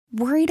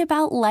Worried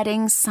about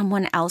letting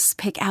someone else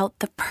pick out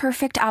the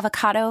perfect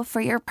avocado for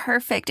your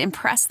perfect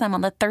impress them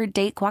on the third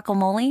date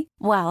guacamole?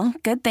 Well,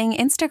 good thing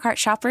Instacart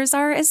shoppers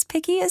are as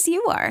picky as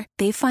you are.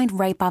 They find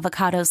ripe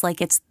avocados like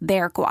it's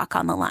their guac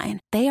on the line.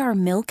 They are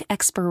milk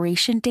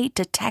expiration date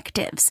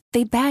detectives.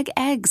 They bag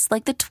eggs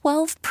like the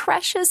 12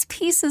 precious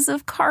pieces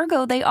of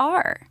cargo they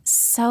are.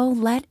 So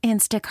let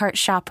Instacart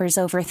shoppers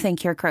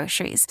overthink your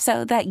groceries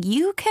so that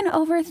you can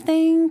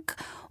overthink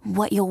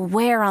what you'll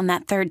wear on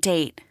that third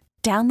date.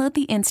 Download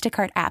the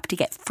Instacart app to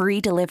get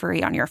free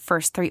delivery on your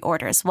first 3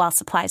 orders while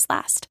supplies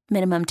last.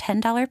 Minimum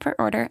 $10 per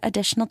order.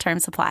 Additional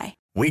terms apply.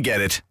 We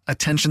get it.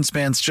 Attention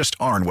spans just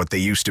aren't what they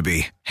used to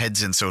be.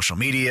 Heads in social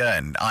media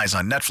and eyes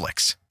on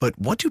Netflix. But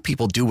what do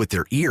people do with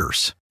their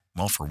ears?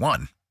 Well, for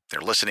one, they're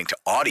listening to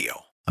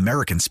audio.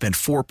 Americans spend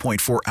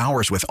 4.4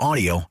 hours with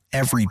audio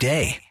every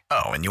day.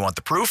 Oh, and you want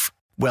the proof?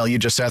 Well, you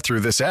just sat through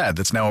this ad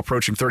that's now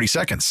approaching 30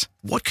 seconds.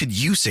 What could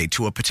you say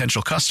to a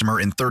potential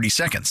customer in 30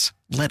 seconds?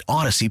 Let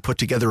Odyssey put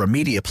together a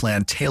media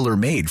plan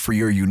tailor-made for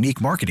your unique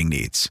marketing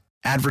needs.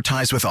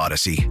 Advertise with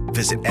Odyssey.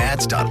 Visit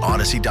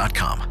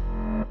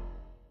ads.odyssey.com.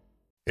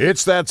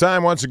 It's that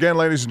time once again,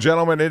 ladies and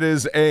gentlemen. It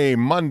is a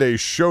Monday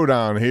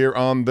showdown here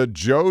on the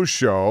Joe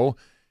Show.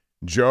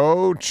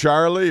 Joe,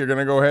 Charlie, you're going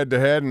to go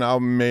head-to-head, and I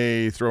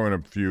may throw in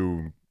a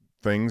few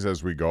things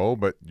as we go,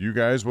 but you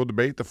guys will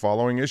debate the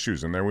following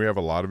issues, and there we have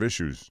a lot of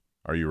issues.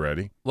 Are you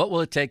ready? What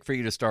will it take for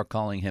you to start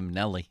calling him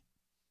Nelly?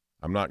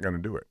 I'm not going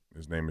to do it.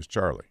 His name is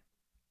Charlie.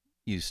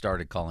 You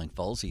started calling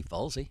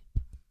Fulsy.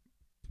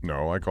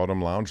 No, I called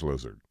him Lounge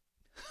Lizard.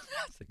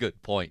 That's a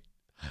good point.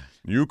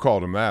 You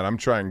called him that. I'm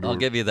trying to. I'll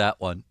give you that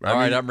one. All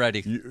right, I'm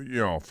ready. You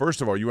know,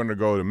 first of all, you want to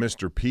go to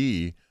Mr.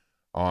 P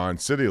on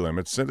City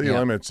Limits. City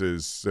Limits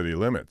is City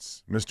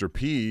Limits. Mr.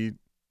 P.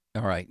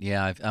 All right,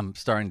 yeah, I'm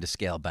starting to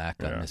scale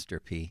back on Mr.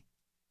 P.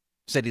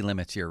 City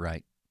Limits, you're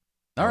right.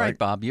 All right,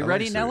 Bob, you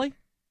ready, Nelly?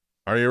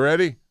 Are you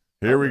ready?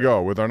 Here we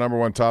go with our number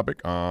one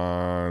topic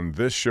on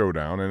this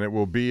showdown, and it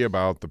will be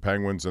about the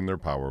Penguins and their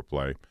power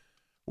play.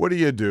 What do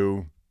you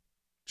do,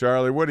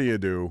 Charlie? What do you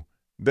do?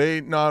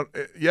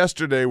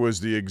 Yesterday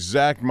was the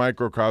exact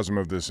microcosm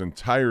of this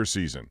entire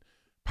season.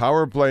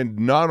 Power play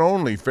not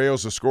only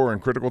fails to score in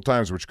critical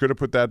times, which could have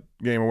put that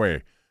game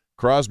away.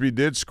 Crosby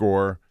did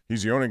score.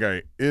 He's the only guy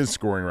who is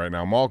scoring right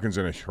now. Malkin's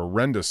in a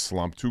horrendous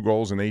slump, 2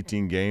 goals in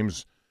 18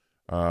 games.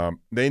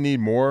 They need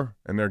more,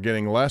 and they're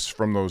getting less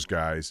from those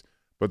guys.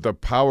 But the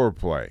power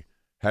play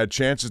had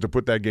chances to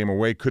put that game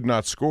away, could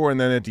not score, and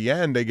then at the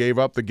end they gave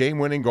up the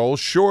game-winning goal,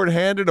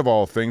 shorthanded of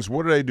all things.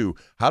 What do they do?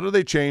 How do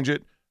they change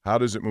it? How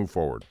does it move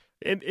forward?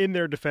 In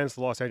their defense,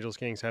 the Los Angeles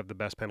Kings have the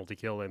best penalty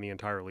kill in the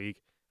entire league.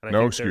 And I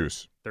no think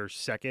excuse. They're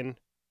second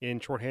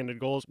in shorthanded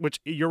goals, which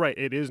you're right,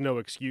 it is no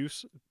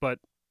excuse, but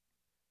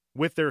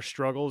with their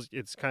struggles,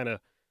 it's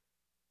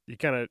you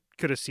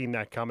could have seen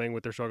that coming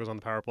with their struggles on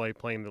the power play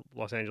playing the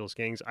Los Angeles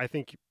Kings. I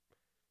think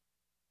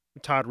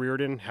Todd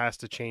Reirden has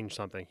to change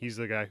something. He's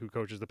the guy who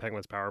coaches the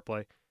Penguins power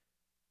play.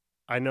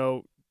 I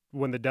know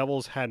when the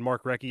Devils had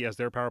Mark Recchi as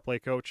their power play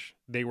coach,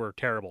 they were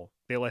terrible.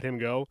 They let him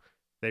go.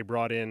 They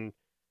brought in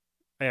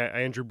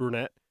Andrew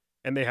Brunette,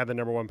 and they had the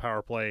number one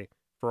power play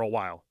for a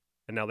while.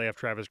 And now they have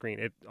Travis Green.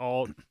 It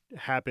all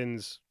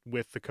happens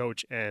with the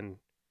coach and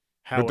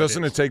how. But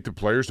doesn't it take the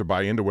players to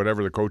buy into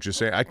whatever the coach is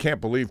saying? I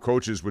can't believe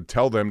coaches would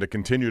tell them to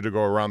continue to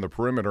go around the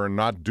perimeter and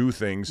not do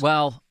things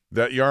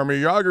that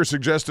Jaromir Jagr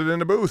suggested in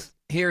the booth.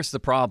 Here's the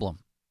problem.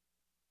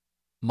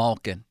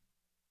 Malkin.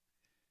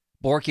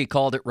 Borky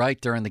called it right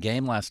during the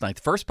game last night.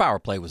 The first power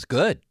play was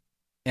good.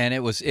 And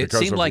it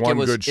seemed like it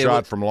was good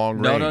shot from long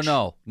range.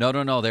 No.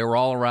 They were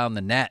all around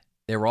the net.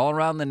 They were all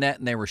around the net,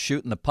 and they were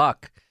shooting the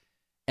puck.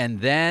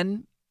 And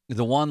then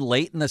the one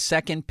late in the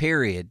second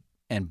period,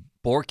 and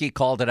Borky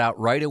called it out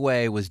right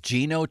away, was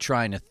Gino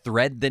trying to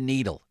thread the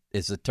needle,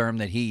 is the term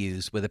that he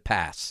used, with a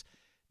pass.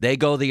 They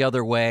go the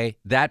other way.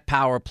 That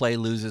power play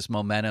loses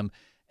momentum.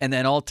 And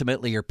then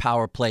ultimately your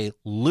power play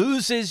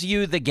loses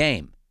you the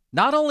game.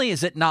 Not only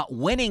is it not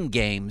winning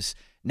games,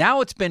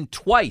 now it's been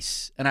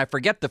twice, and I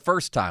forget the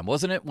first time.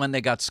 Wasn't it when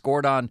they got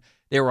scored on,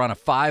 they were on a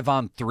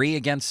 5-on-3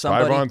 against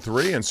somebody?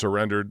 5-on-3 and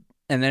surrendered.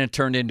 And then it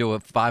turned into a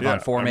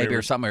 5-on-4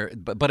 or something,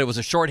 but it was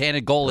a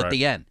shorthanded goal at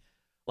the end.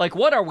 Like,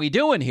 what are we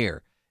doing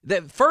here?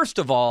 First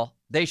of all,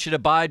 they should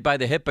abide by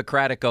the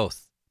Hippocratic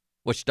Oath,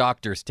 which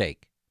doctors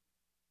take.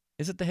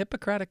 Is it the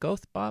Hippocratic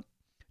Oath, Bob?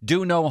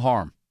 Do no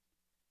harm.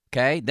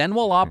 Okay? Then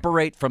we'll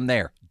operate from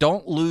there.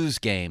 Don't lose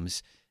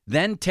games.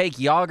 Then take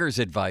Jagr's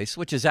advice,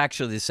 which is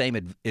actually the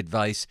same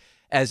advice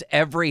as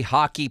every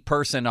hockey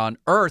person on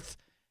earth,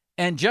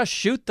 and just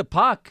shoot the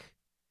puck.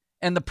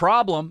 And the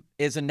problem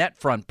is a net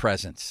front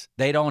presence.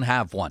 They don't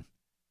have one.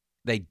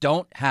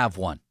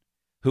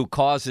 Who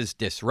causes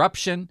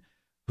disruption,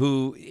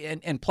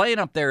 and playing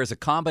up there is a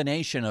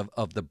combination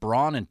of the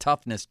brawn and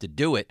toughness to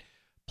do it,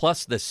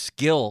 plus the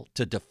skill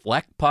to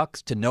deflect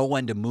pucks, to know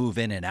when to move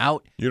in and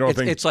out. You don't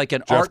think it's like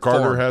an Jeff art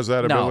Carter form. has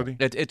that ability?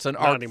 No, it's an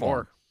Not art anymore.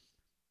 form.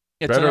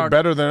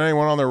 Better than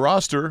anyone on their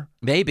roster.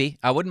 Maybe.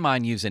 I wouldn't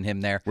mind using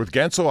him there. With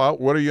Gensel out,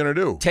 what are you going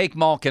to do? Take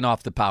Malkin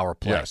off the power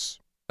play. Yes.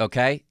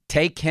 Okay?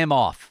 Take him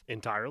off.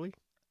 Entirely?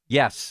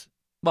 Yes.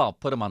 Well,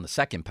 put him on the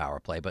second power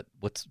play, but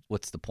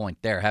what's the point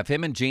there? Have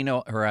him and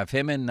Gino, or have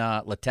him and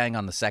Letang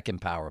on the second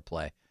power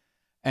play.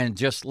 And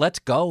just let's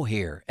go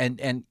here.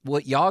 And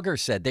what Yager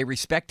said, they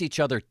respect each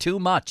other too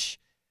much.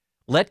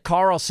 Let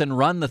Carlson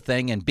run the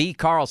thing and be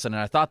Carlson.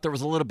 And I thought there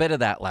was a little bit of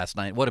that last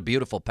night. What a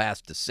beautiful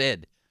pass to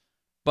Sid.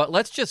 But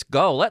let's just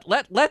go.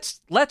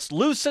 Let's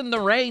loosen the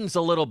reins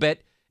a little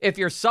bit if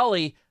you're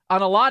Sully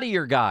on a lot of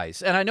your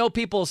guys. And I know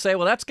people will say,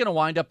 well, that's going to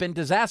wind up in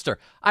disaster.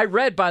 I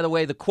read, by the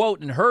way, the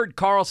quote and heard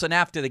Carlson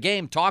after the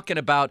game talking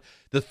about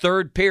the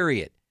third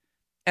period.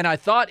 And I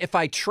thought if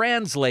I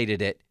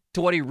translated it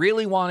to what he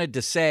really wanted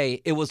to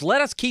say, it was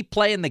let us keep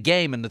playing the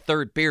game in the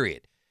third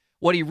period.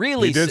 What he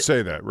really He did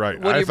say that,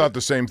 right. I thought the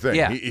same thing.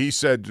 Yeah. He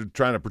said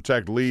trying to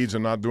protect leads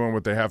and not doing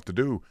what they have to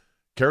do.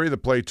 Carry the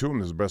play to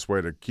them is the best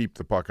way to keep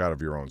the puck out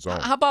of your own zone.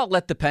 How about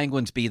let the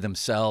Penguins be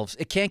themselves?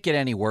 It can't get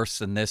any worse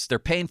than this. They're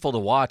painful to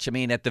watch. I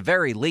mean, at the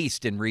very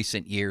least in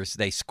recent years,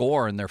 they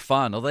score and they're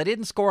fun. Well, they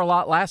didn't score a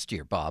lot last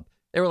year, Bob.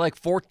 They were like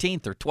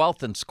 14th or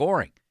 12th in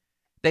scoring.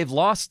 They've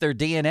lost their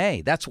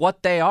DNA. That's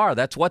what they are.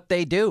 That's what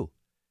they do.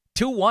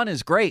 2-1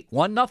 is great.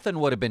 1-0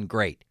 would have been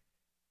great.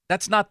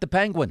 That's not the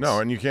Penguins. No,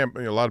 and you can't.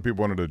 A lot of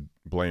people wanted to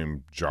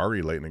blame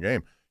Jari late in the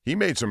game. He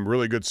made some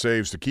really good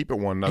saves to keep it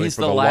 1-0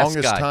 for the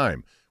longest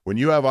time. When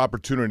you have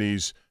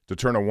opportunities to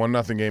turn a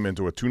 1-0 game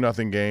into a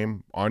 2-0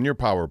 game on your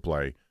power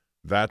play,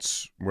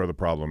 that's where the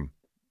problem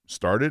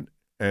started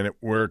and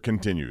where it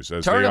continues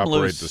as they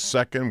operate the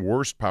second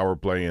worst power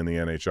play in the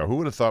NHL. Who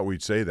would have thought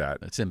we'd say that?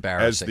 It's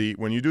embarrassing.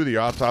 When you do the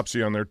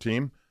autopsy on their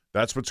team,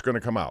 that's what's going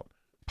to come out.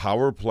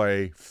 Power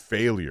play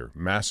failure,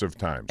 massive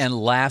times. And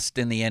last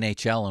in the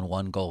NHL in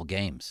one-goal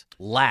games.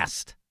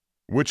 Last.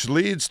 Which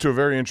leads to a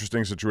very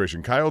interesting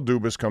situation. Kyle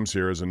Dubas comes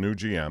here as a new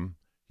GM.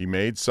 He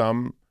made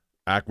some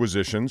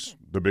acquisitions.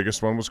 The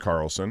biggest one was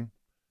Carlson.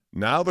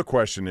 Now the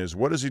question is,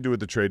 what does he do at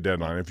the trade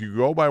deadline? If you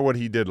go by what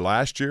he did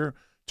last year,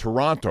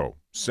 Toronto,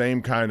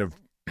 same kind of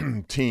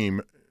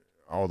team,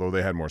 although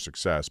they had more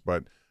success,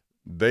 but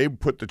they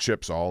put the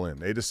chips all in.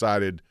 They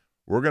decided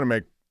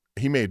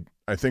he made,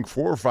 I think,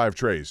 4 or 5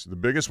 trades. The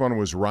biggest one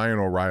was Ryan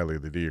O'Reilly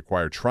that he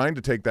acquired, trying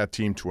to take that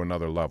team to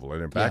another level.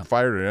 And it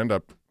backfired and ended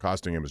up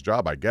costing him his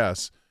job, I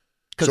guess.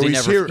 Because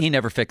he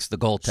never fixed the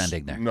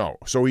goaltending there. No.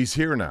 So he's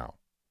here now.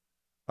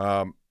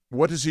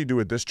 What does he do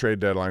at this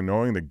trade deadline,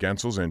 knowing that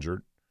Gensel's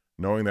injured,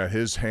 knowing that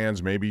his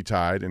hands may be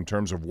tied in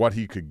terms of what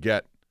he could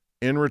get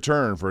in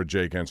return for a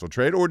Jay Gensel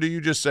trade? Or do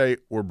you just say,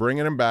 we're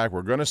bringing him back,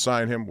 we're going to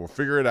sign him, we'll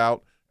figure it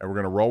out, and we're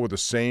going to roll with the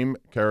same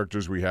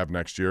characters we have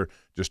next year,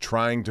 just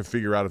trying to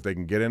figure out if they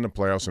can get into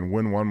playoffs and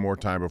win one more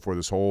time before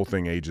this whole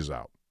thing ages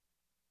out?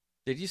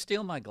 Did you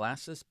steal my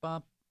glasses,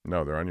 Bob?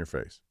 No, they're on your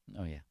face.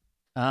 Oh,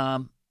 yeah.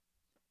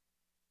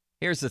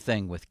 Here's the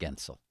thing with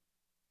Gensel,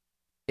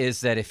 is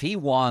that if he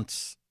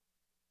wants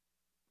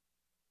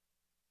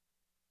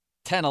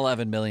 $10,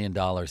 $11 million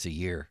a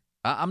year,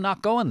 I'm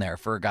not going there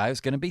for a guy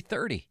who's going to be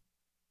 30.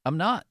 I'm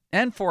not.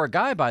 And for a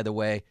guy, by the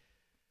way,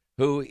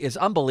 who is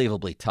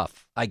unbelievably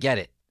tough. I get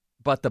it.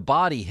 But the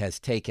body has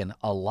taken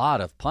a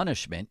lot of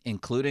punishment,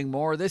 including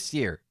more this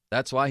year.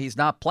 That's why he's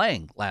not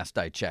playing, last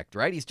I checked,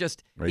 right? He's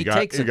just he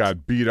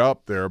got beat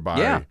up there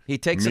by he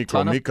takes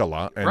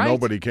Mikkola, and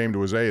nobody came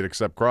to his aid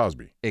except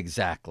Crosby.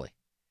 Exactly.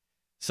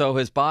 So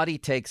his body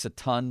takes a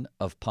ton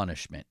of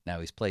punishment. Now,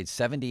 he's played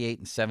 78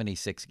 and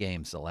 76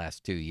 games the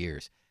last 2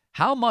 years.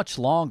 How much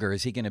longer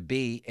is he going to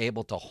be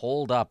able to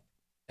hold up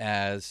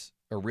as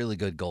a really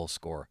good goal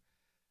scorer?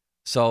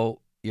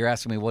 So you're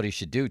asking me what he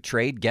should do.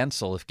 Trade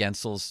Gensel if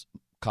Gensel's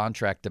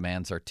contract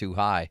demands are too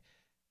high.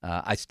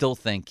 I still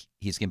think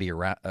he's going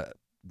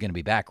to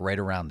be back right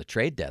around the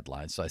trade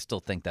deadline. So I still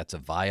think that's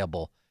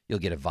you'll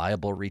get a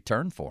viable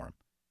return for him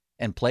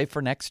and play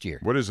for next year.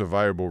 What is a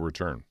viable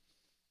return?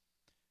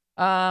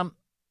 A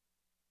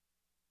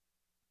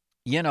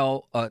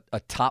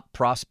top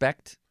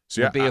prospect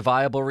would be a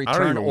viable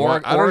return.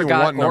 I don't even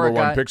want number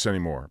one picks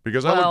anymore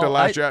because I looked at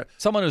last year.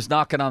 Someone who's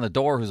knocking on the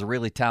door who's a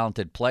really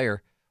talented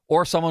player,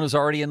 or someone who's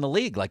already in the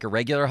league, like a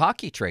regular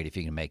hockey trade, if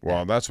you can make that.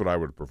 Well, that's what I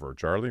would prefer.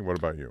 Charlie, what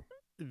about you?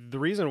 The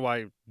reason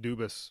why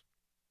Dubas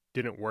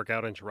didn't work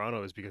out in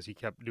Toronto is because he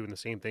kept doing the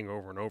same thing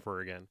over and over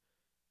again.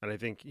 And I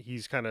think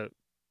he's kind of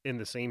in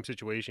the same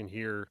situation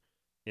here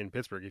in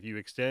Pittsburgh. If you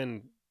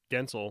extend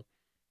Gensel,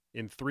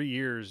 in 3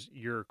 years,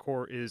 your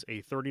core is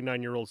a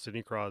 39-year-old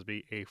Sidney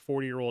Crosby, a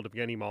 40-year-old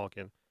Evgeny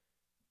Malkin,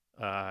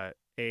 a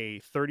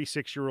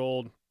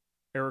 36-year-old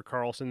Erik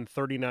Karlsson,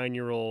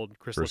 39-year-old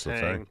Chris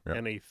Letang,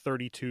 and a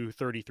 32,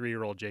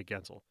 33-year-old Jake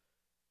Gensel.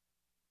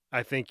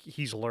 I think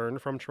he's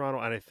learned from Toronto,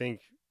 and I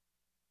think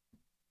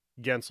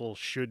Gensel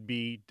should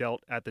be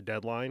dealt at the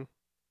deadline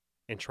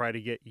and try to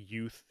get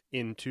youth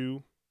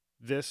into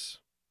this,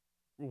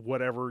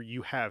 whatever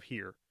you have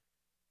here.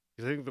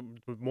 Because I think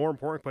the more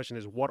important question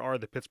is, what are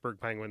the Pittsburgh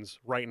Penguins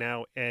right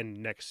now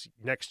and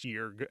next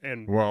year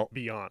and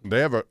beyond? They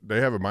have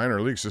a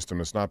minor league system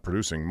that's not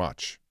producing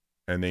much,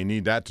 and they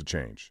need that to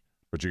change.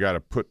 But you got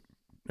to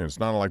and it's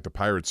not like the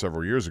Pirates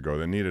several years ago.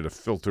 They needed to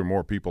filter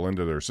more people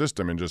into their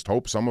system and just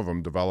hope some of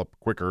them develop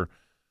quicker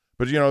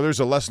But, there's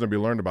a lesson to be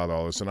learned about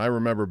all this. And I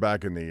remember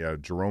back in the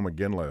Jerome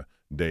Iginla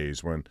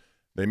days when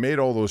they made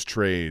all those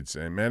trades,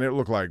 and, man, it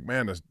looked like,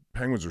 man, the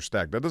Penguins are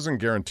stacked. That doesn't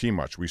guarantee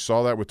much. We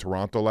saw that with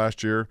Toronto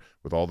last year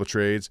with all the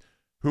trades.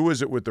 Who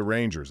is it with the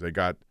Rangers? They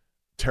got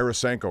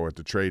Tarasenko at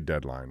the trade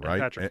deadline, right?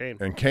 Patrick Kane.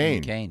 And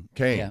Kane.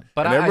 Yeah.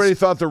 But everybody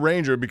thought the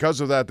Ranger,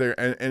 because of that,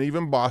 and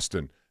even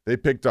Boston, they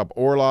picked up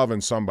Orlov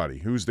and somebody.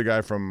 Who's the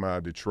guy from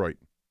Detroit?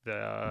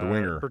 The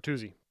winger.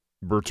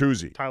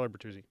 Bertuzzi. Tyler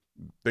Bertuzzi.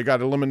 They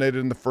got eliminated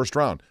in the first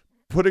round.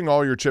 Putting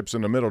all your chips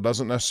in the middle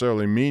doesn't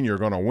necessarily mean you're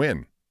going to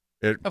win.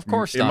 Of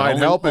course it not. might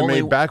help. It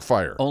may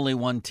backfire. Only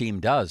one team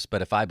does,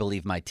 but if I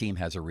believe my team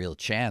has a real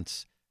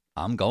chance,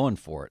 I'm going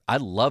for it. I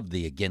love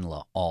the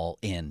Iginla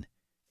all-in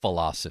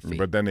philosophy.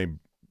 But then they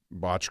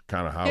botched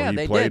kind of how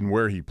he played and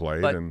where he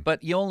played.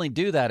 But you only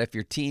do that if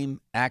your team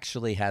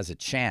actually has a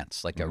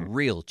chance, like a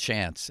real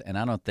chance. And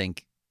I don't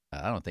think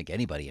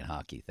anybody in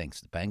hockey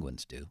thinks the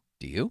Penguins do.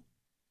 Do you?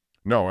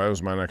 No, that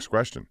was my next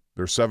question.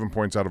 They're 7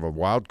 points out of a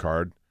wild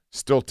card,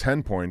 still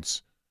 10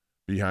 points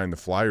behind the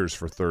Flyers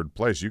for third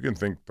place. You can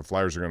think the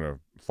Flyers are going to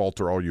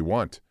falter all you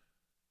want,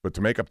 but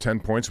to make up 10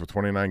 points with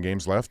 29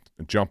 games left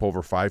and jump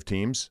over 5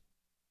 teams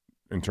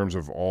in terms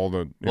of all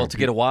the to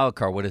get a wild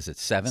card, what is it,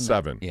 7?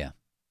 7. Yeah.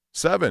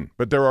 7,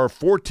 but there are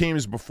 4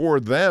 teams before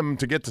them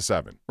to get to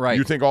 7. Right.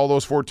 You think all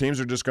those 4 teams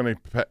are just going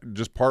to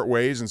just part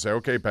ways and say,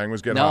 okay,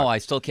 Penguins get hot? No, I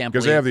still can't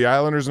because believe. they have the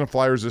Islanders and the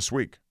Flyers this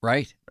week.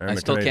 Right. And I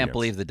the still can't Canadians.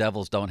 believe the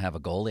Devils don't have a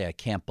goalie. I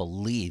can't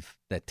believe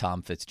that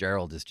Tom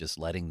Fitzgerald is just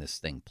letting this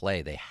thing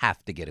play. They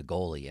have to get a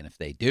goalie, and if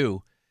they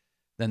do,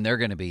 then they're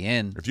going to be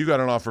in. If you got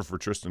an offer for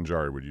Tristan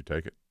Jarry, would you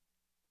take it?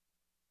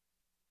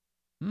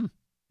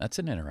 That's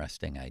an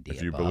interesting idea.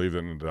 If you Bob. believe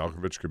that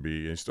Nedeljkovic could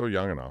be, he's still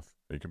young enough.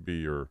 He could be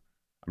your.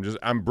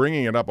 I'm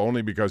bringing it up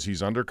only because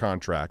he's under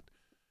contract.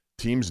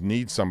 Teams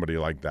need somebody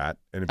like that,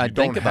 and if you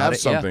don't have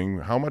something,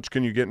 how much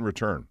can you get in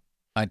return?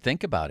 I'd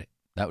think about it.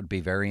 That would be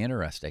very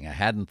interesting. I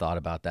hadn't thought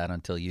about that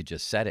until you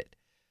just said it.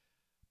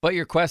 But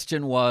your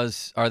question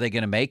was, are they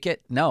going to make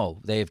it?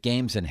 No, they have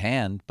games in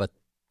hand, but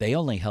they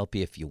only help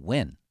you if you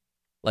win.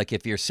 Like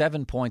if you're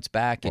 7 points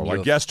back,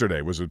 and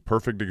yesterday was a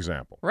perfect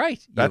example.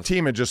 Right. That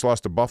team had just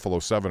lost to Buffalo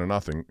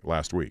 7-0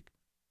 last week.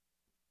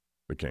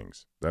 The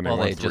Kings. Then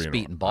they had just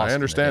beaten Boston. I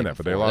understand that,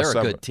 but they lost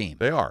 7. They're a good team.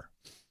 They are.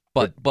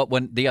 But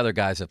when the other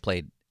guys have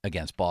played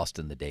against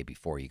Boston the day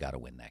before, you got to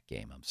win that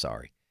game. I'm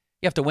sorry.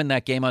 You have to win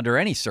that game under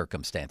any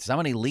circumstances. How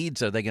many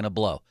leads are they going to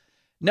blow?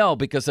 No,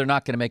 because they're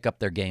not going to make up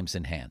their games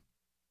in hand.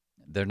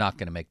 They're not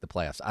going to make the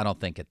playoffs, I don't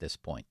think, at this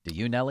point. Do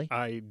you, Nelly?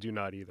 I do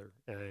not either.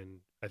 And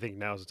I think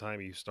now's the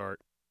time you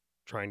start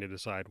trying to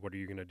decide what are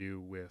you going to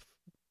do with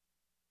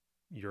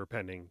your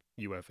pending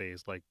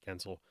UFAs like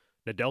Gensel.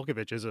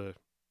 Nedeljkovic is a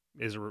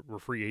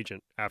free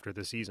agent after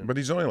this season. But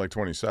he's only like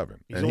 27.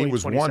 And he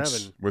was 27.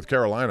 Once, with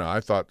Carolina,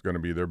 I thought going to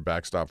be their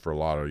backstop for a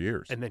lot of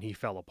years. And then he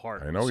fell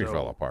apart. I know he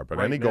fell apart, but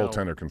any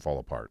goaltender can fall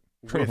apart.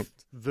 With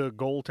the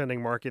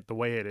goaltending market the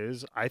way it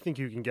is, I think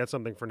you can get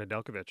something for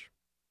Nedeljkovic.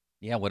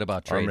 Yeah, what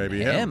about trading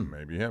him?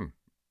 Maybe him.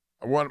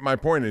 My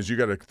point is you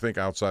got to think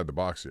outside the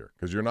box here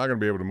because you're not going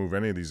to be able to move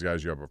any of these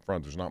guys you have up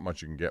front. There's not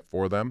much you can get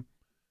for them.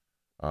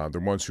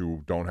 The ones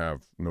who don't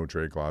have no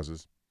trade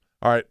clauses.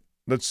 All right.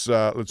 Let's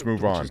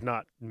move on. Which is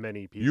not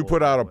many people. You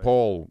put out a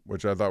poll,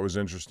 which I thought was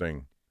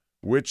interesting.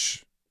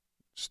 Which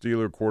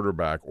Steeler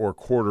quarterback would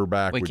you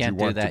want to? We can't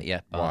do that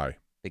yet, Bob. Why?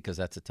 Because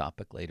that's a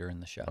topic later in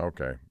the show.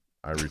 Okay.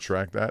 I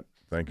retract that.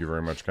 Thank you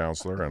very much,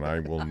 Counselor.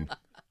 And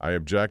I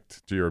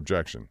object to your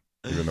objection,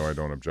 even though I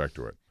don't object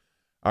to it.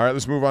 All right,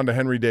 let's move on to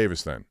Henry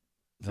Davis then,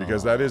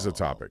 because that is a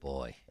topic.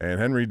 Boy. And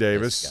Henry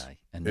Davis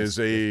is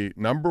a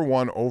number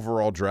 1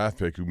 overall draft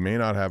pick who may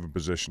not have a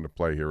position to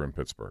play here in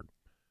Pittsburgh.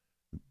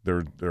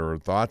 There are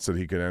thoughts that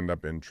he could end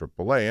up in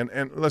AAA.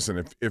 And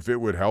listen, if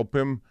it would help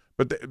him,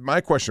 but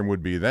my question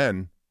would be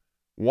then,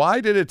 why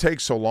did it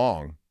take so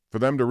long for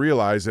them to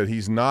realize that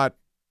he's not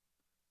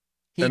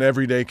an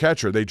everyday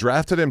catcher? They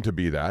drafted him to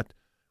be that.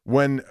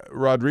 When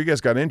Rodriguez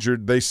got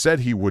injured, they said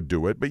he would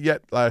do it, but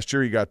yet last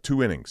year he got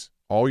 2 innings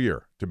all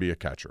year to be a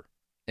catcher.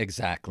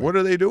 Exactly. What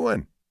are they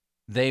doing?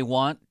 They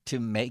want to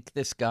make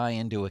this guy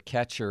into a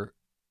catcher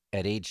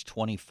at age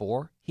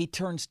 24. He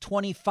turns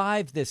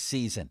 25 this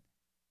season.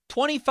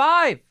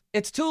 25.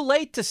 It's too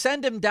late to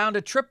send him down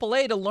to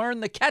AAA to learn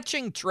the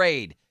catching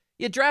trade.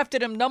 You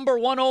drafted him number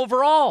 1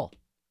 overall.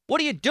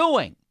 What are you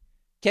doing?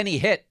 Can he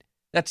hit?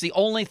 That's the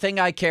only thing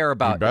I care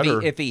about.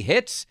 If he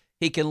hits,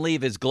 he can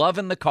leave his glove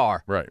in the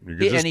car. Right. You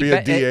could just be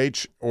a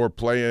DH or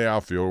play in the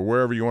outfield or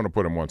wherever you want to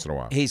put him once in a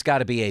while. He's got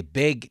to be a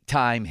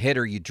big-time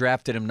hitter. You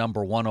drafted him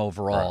number 1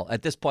 overall. Right.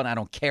 At this point, I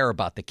don't care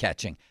about the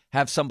catching.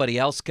 Have somebody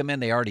else come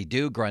in. They already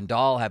do.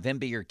 Grandal, have him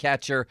be your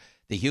catcher.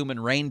 The human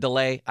rain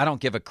delay. I don't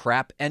give a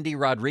crap. Endy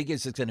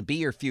Rodriguez is going to be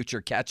your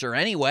future catcher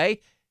anyway.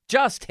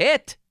 Just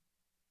hit.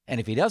 And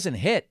if he doesn't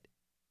hit,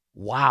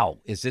 wow,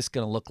 is this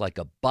going to look like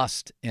a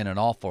bust in an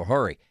awful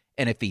hurry?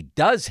 And if he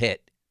does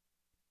hit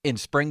in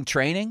spring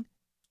training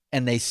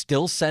and they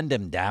still send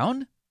him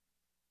down,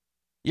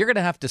 you're going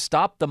to have to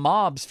stop the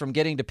mobs from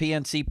getting to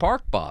PNC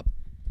Park, Bob.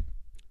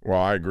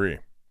 Well, I agree.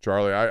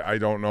 Charlie. I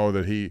don't know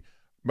that he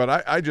 – but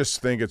I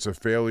just think it's a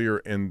failure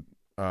in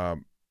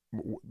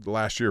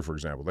last year, for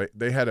example.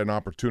 They had an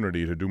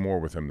opportunity to do more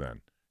with him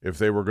then. If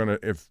they were going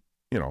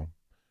to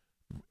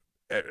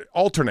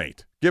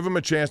alternate. Give him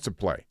a chance to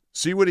play.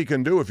 See what he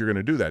can do if you're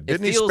going to do that.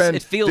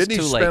 It feels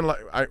too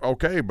late.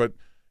 Okay, but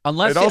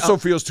unless it also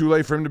feels too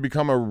late for him to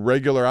become a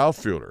regular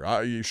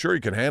outfielder. You sure he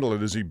can handle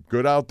it? Is he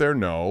good out there?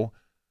 No.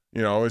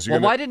 Is he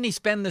why didn't he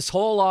spend this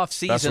whole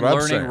offseason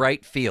learning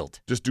right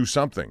field? Just do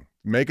something.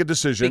 Make a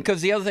decision.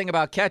 Because the other thing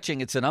about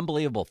catching, it's an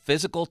unbelievable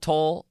physical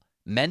toll,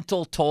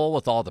 mental toll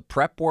with all the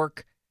prep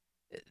work.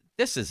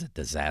 This is a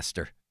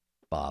disaster,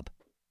 Bob.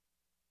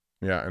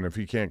 Yeah, and if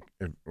he can't,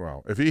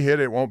 if he hit,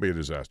 it won't be a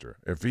disaster.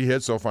 If he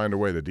hits, they'll find a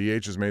way. The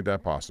DH has made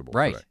that possible.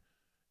 Right. Today.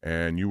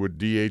 And you would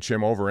DH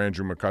him over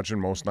Andrew McCutchen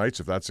most nights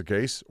if that's the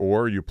case,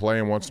 or you play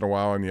him once in a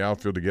while in the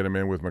outfield to get him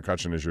in with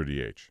McCutchen as your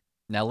DH.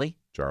 Nelly?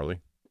 Charlie?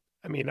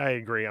 I mean, I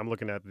agree. I'm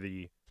looking at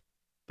the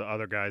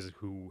other guys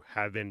who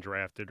have been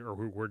drafted or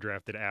who were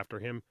drafted after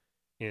him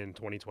in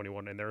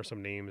 2021, and there are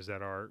some names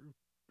that are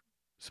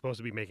supposed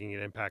to be making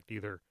an impact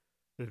either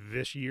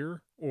this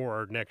year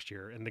or next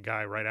year. And the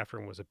guy right after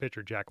him was a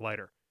pitcher, Jack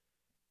Leiter.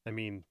 I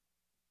mean,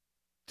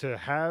 to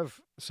have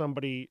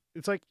somebody,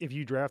 it's like if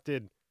you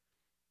drafted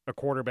a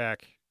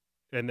quarterback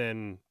and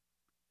then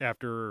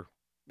after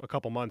a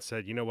couple months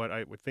said, you know what,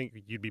 I would think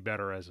you'd be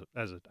better as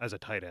a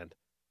tight end.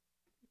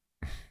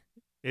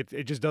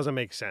 It just doesn't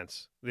make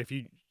sense. If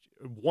you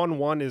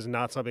 1-1 is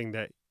not something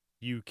that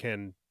you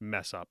can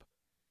mess up.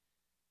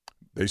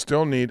 They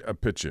still need a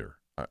pitcher.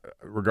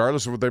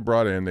 Regardless of what they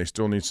brought in, they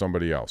still need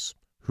somebody else.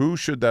 Who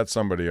should that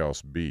somebody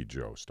else be,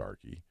 Joe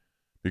Starkey?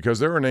 Because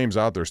there are names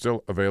out there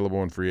still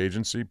available in free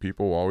agency.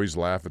 People always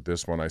laugh at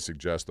this when I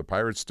suggest the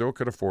Pirates still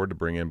could afford to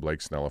bring in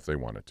Blake Snell if they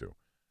wanted to.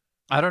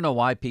 I don't know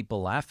why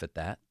people laugh at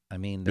that. I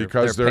mean,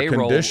 because they're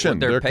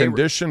conditioned. They're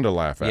conditioned to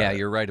laugh at it. Yeah,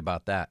 you're right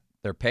about that.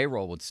 Their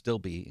payroll would still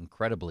be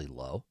incredibly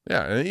low.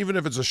 Yeah, and even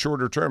if it's a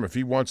shorter term, if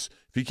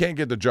he can't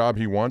get the job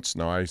he wants,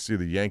 now I see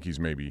the Yankees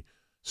maybe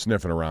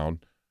sniffing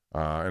around,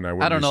 and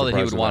I don't know that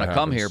he would want to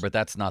come here, but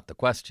that's not the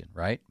question,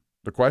 right?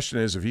 The question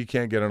is if he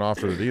can't get an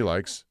offer that he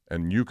likes,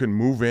 and you can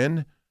move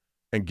in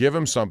and give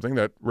him something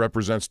that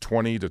represents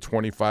 $20 to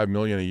 $25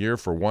 million a year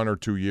for 1 or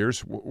 2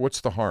 years,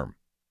 what's the harm?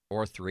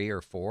 Or 3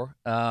 or 4?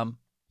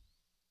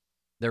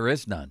 There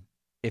is none.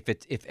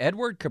 If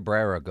Edward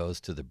Cabrera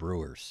goes to the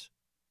Brewers.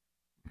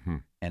 Mm-hmm.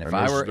 And if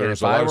I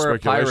were a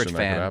Pirate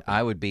fan,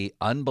 I would be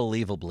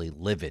unbelievably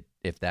livid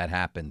if that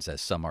happens, as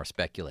some are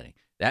speculating.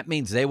 That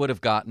means they would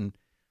have gotten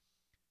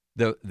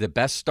the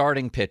best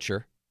starting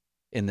pitcher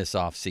in this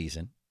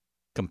offseason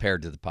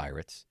compared to the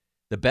Pirates,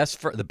 the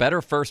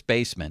better first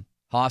baseman,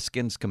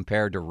 Hoskins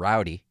compared to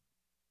Rowdy,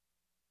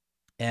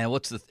 and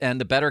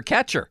the better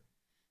catcher.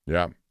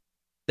 Yeah.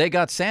 They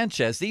got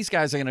Sanchez. These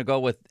guys are going to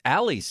go with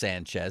Ali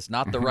Sanchez,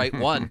 not the right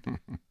one.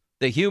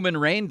 The human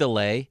rain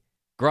delay,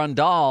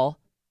 Grandal,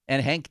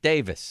 and Hank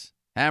Davis,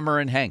 Hammer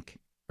and Hank.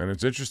 And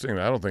it's interesting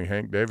that I don't think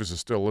Hank Davis is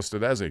still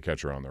listed as a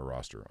catcher on their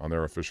roster, on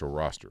their official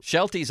roster.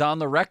 Shelty's on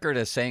the record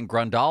as saying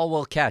Grandal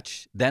will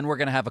catch. Then we're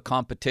going to have a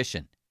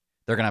competition.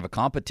 They're going to have a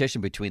competition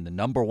between the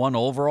number 1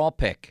 overall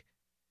pick,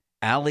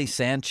 Ali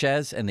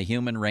Sanchez, and the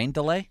human rain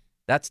delay.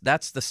 That's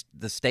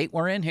the state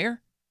we're in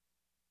here?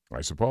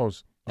 I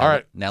suppose. Nelly, all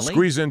right, Nelly?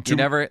 Squeeze in two. You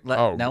never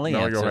let Nelly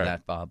answer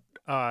that, Bob.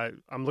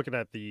 I'm looking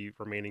at the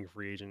remaining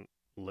free agent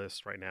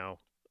list right now.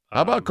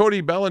 How about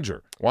Cody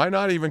Bellinger? Why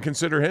not even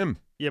consider him?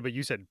 Yeah, but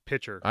you said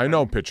pitcher. I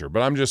know pitcher,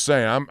 but I'm just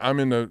saying I'm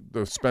in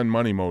the spend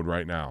money mode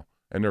right now,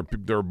 and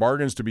there are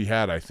bargains to be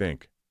had, I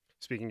think.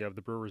 Speaking of,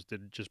 the Brewers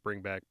did just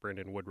bring back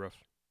Brandon Woodruff,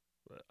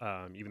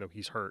 even though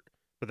he's hurt,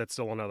 but that's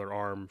still another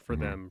arm for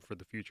them for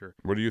the future.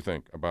 What do you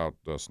think about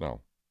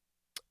Snell?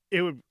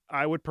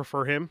 I would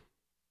prefer him,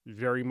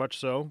 very much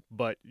so,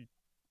 but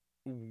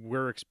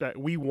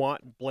we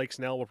want Blake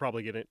Snell. We're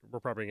probably going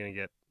to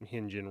get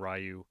Hyun-Jin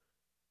Ryu.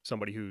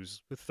 Somebody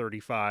who's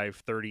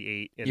 35,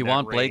 38. You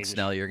want Blake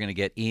Snell, you're going to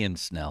get Ian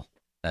Snell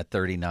at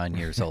 39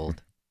 years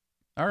old.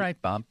 All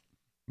right, Bob.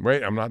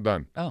 Wait, I'm not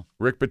done. Oh.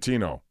 Rick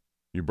Pitino.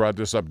 You brought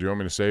this up. Do you want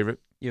me to save it?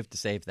 You have to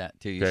save that,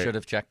 too. You should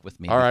have checked with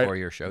me All before right.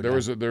 your show. There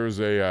was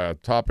a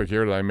topic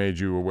here that I made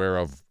you aware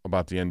of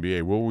about the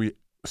NBA. Will we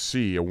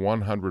see a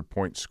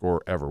 100-point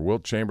score ever?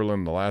 Wilt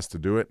Chamberlain, the last to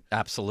do it?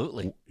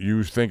 Absolutely.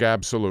 You think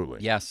absolutely?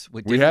 Yes.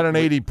 We had an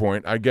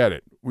 80-point. I get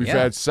it. We've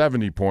had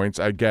 70 points.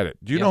 I get it.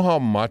 Do you know how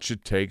much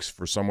it takes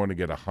for someone to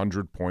get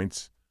 100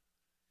 points?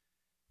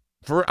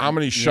 For how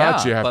many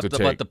shots you have to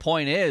take? But the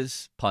point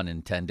is, pun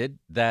intended,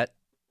 that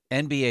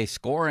NBA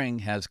scoring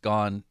has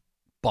gone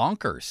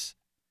bonkers.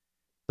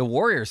 The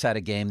Warriors had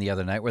a game the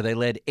other night where they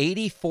led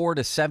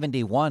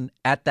 84-71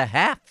 at the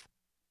half.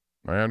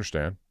 I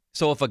understand.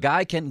 So if a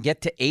guy can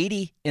get to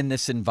 80 in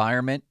this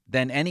environment,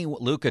 then any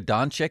Luka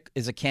Doncic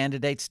is a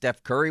candidate.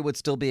 Steph Curry would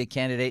still be a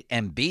candidate.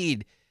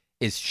 Embiid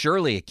is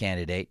surely a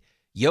candidate.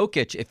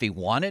 Jokic, if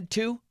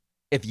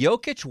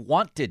Jokic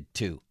wanted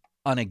to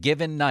on a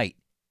given night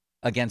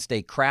against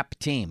a crap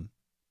team,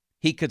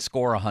 he could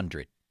score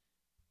 100.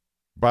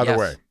 By the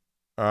way,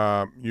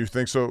 you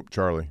think so,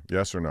 Charlie?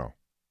 Yes or no?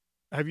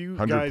 Have you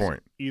 100 guys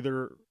point.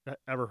 either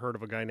ever heard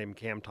of a guy named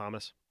Cam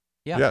Thomas?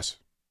 Yeah. Yes.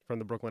 From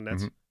the Brooklyn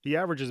Nets. Mhm. He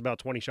averages about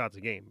 20 shots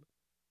a game.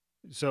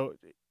 So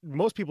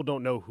most people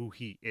don't know who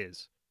he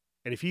is.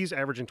 And if he's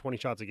averaging 20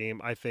 shots a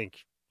game, I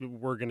think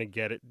we're going to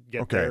get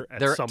there at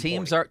Their some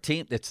teams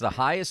point. It's the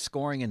highest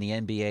scoring in the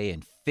NBA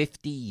in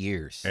 50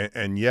 years.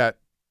 And yet,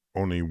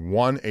 only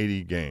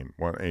 180 game,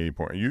 180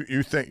 point.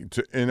 You think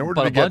in order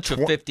but to a get bunch of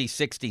 50,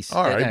 60,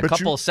 all right, and a but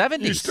couple of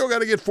 70s. You still got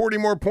to get 40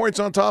 more points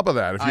on top of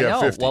that if you I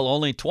have know. 50. Well,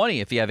 only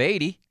 20 if you have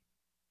 80.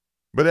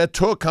 But that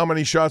took how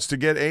many shots to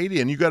get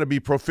 80? And you got to be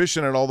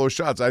proficient at all those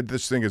shots. I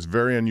just think it's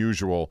very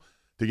unusual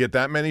to get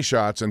that many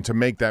shots and to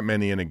make that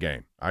many in a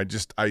game. I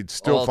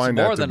still find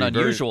that to be it's more than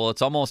unusual.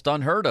 It's almost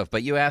unheard of.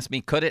 But you asked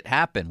me, could it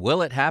happen?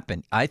 Will it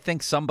happen? I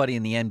think somebody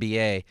in the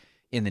NBA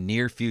in the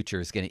near future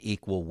is going to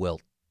equal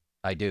Wilt.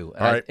 I do.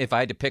 Right. If I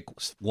had to pick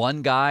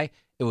one guy,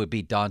 it would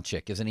be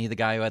Doncic. Isn't he the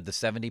guy who had the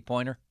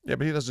 70-pointer? Yeah,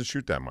 but he doesn't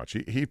shoot that much.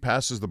 He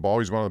passes the ball.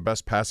 He's one of the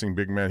best passing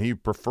big men. He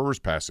prefers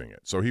passing it,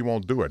 so he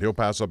won't do it. He'll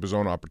pass up his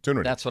own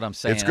opportunity. That's what I'm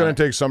saying. It's going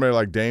to take somebody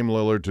like Dame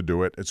Lillard to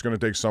do it. It's going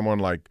to take someone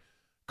like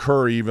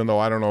Curry, even though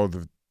I don't know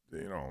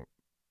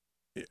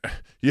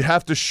you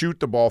have to shoot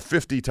the ball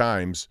 50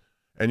 times,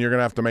 and you're going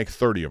to have to make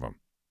 30 of them.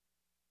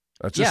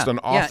 That's just an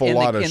awful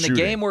lot of shooting. In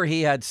the game where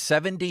he had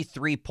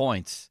 73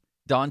 points,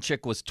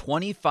 Doncic was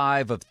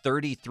 25 of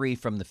 33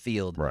 from the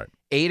field, right.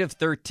 8 of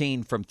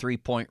 13 from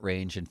three-point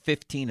range, and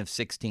 15 of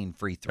 16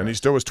 free throws. And he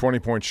still was 20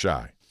 points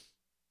shy.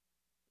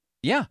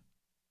 Yeah.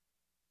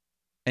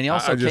 And he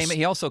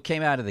also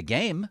came out of the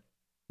game.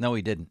 No,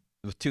 he didn't.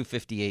 With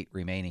 2:58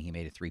 remaining, he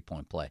made a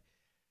three-point play.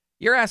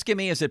 You're asking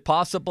me, is it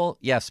possible?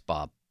 Yes,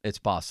 Bob. It's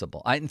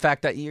possible.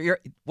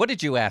 What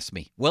did you ask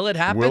me? Will it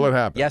happen? Will it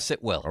happen? Yes,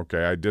 it will.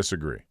 Okay, I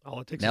disagree. All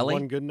it takes Nelly?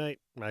 is one good night.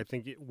 I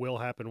think it will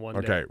happen one day.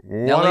 Okay,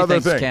 Nelly one other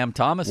thinks thing. Cam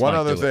Thomas one might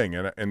other do thing,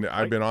 it. and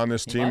I've been on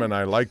this team, and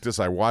I like this.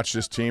 I watch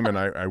this team, and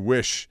I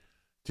wish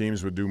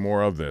teams would do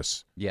more of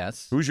this.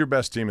 Yes. Who's your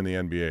best team in the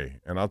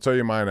NBA? And I'll tell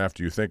you mine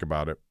after you think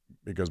about it,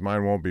 because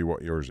mine won't be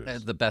what yours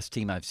is. The best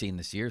team I've seen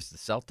this year is the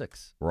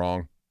Celtics.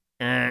 Wrong.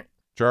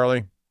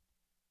 Charlie?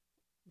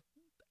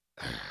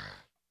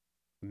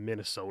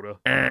 Minnesota.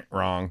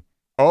 Wrong.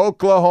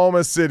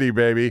 Oklahoma City,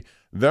 baby.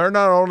 They're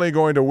not only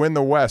going to win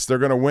the West, they're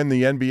going to win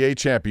the NBA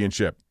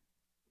championship.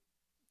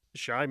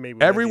 Shy,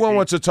 maybe. Everyone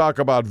wants to talk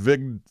about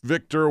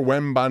Victor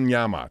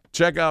Wembanyama.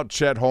 Check out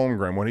Chet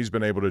Holmgren, what he's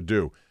been able to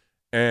do.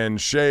 And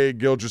Shai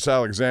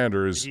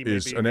Gilgeous-Alexander is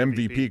an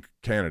MVP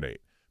candidate.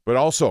 But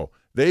also,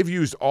 they've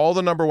used all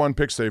the number one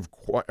picks they've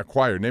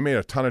acquired, and they made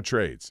a ton of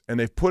trades, and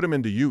they've put them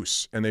into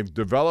use, and they've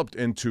developed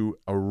into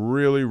a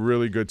really,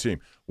 really good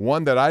team,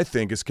 one that I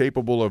think is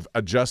capable of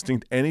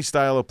adjusting any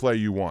style of play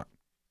you want.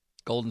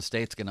 Golden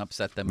State's going to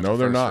upset them in No, the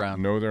they're first not.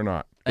 round. No, they're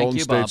not. Thank Golden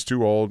you, State's Bob.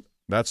 too old.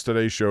 That's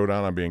today's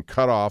showdown. I'm being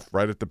cut off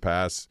right at the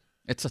pass.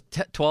 It's a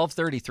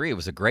 12:33. It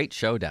was a great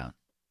showdown,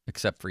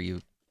 except for you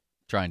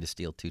trying to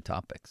steal two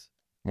topics.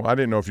 Well, I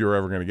didn't know if you were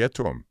ever going to get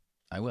to them.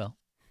 I will.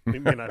 We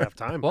may not have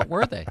time. What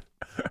were they?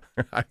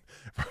 It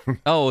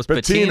was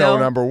Pitino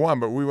number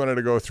one, but we wanted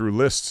to go through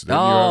lists. Didn't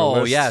you have a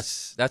list?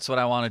 Yes. That's what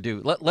I want to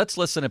do. Let's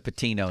listen to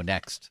Pitino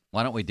next.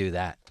 Why don't we do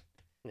that?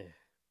 Yeah.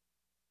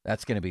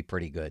 That's going to be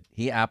pretty good.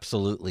 He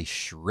absolutely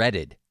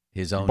shredded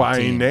his own By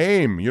team.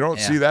 name. You don't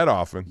see that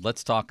often.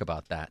 Let's talk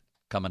about that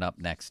coming up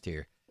next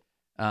here.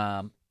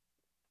 Fan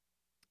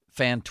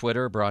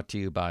Twitter brought to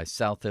you by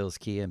South Hills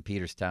Kia in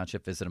Peters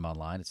Township. Visit them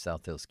online at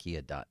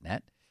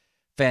southhillskia.net.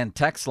 Fan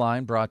Text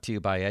Line brought to you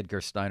by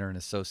Edgar Steiner and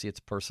Associates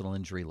Personal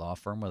Injury Law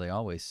Firm, where they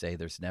always say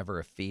there's never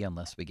a fee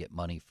unless we get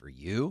money for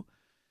you.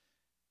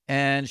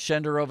 And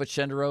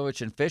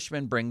Shenderovich and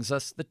Fishman brings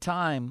us the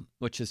time,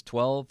 which is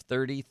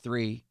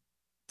 12:33.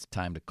 It's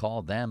time to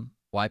call them.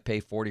 Why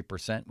pay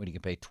 40% when you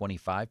can pay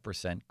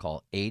 25%?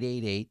 Call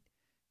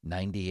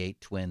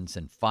 888-98-TWINS.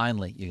 And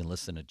finally, you can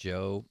listen to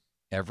Joe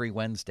every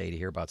Wednesday to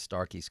hear about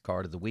Starkey's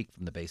Card of the Week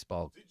from the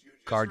Baseball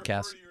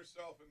Cardcast. Refer to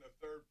yourself in the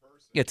third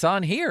person? It's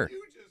on here.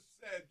 You just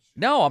said,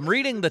 No, I'm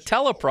reading the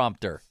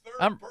teleprompter.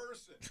 Third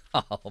person.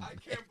 Oh, I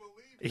can't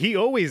believe it. He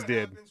always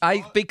did.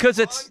 because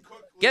it's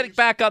get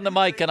back on the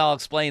mic and I'll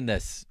explain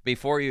this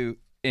before you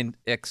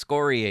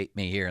excoriate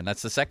me here. And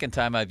that's the second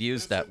time I've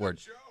used that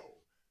word.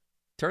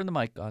 Turn the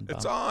mic on, Bob.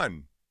 It's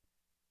on.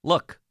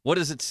 Look, what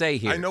does it say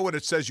here? I know what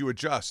it says. You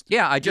adjust.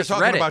 Yeah, I just You're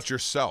read talking it. about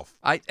yourself.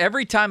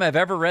 Every time I've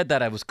ever read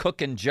that, I was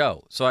cooking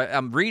Joe. So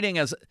I'm reading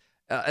as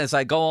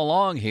I go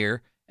along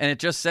here, and it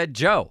just said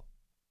Joe.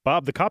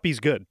 Bob, the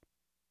copy's good.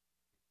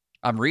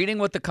 I'm reading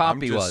what the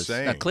copy I'm just was.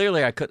 saying. Now,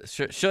 clearly, I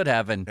should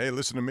have and Hey,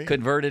 listen to me.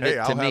 converted it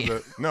to I'll me.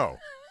 No,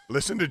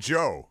 listen to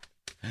Joe,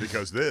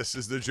 because this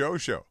is the Joe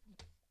Show.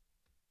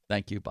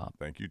 Thank you, Bob.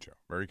 Thank you, Joe.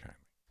 Very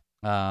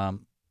kindly.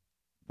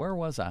 Where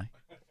was I?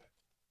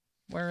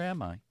 Where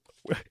am I?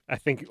 I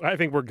think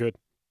we're good.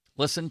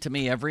 Listen to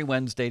me every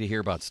Wednesday to hear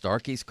about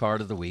Starkey's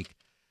Card of the Week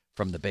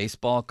from the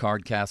Baseball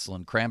Card Castle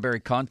and Cranberry.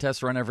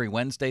 Contests run every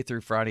Wednesday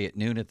through Friday at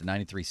noon at the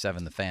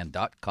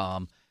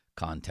 93.7thefan.com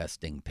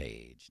contesting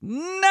page.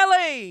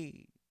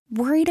 Nelly!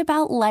 Worried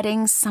about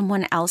letting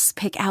someone else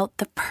pick out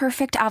the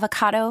perfect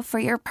avocado for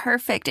your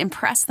perfect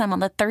impress them on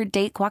the third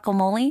date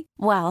guacamole?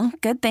 Well,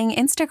 good thing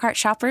Instacart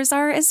shoppers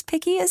are as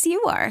picky as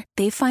you are.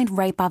 They find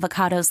ripe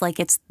avocados like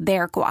it's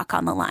their guac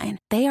on the line.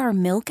 They are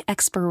milk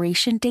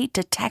expiration date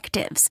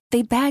detectives.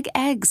 They bag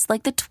eggs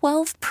like the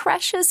 12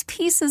 precious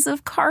pieces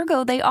of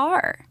cargo they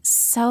are.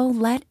 So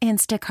let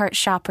Instacart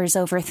shoppers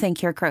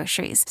overthink your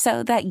groceries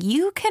so that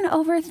you can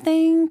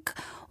overthink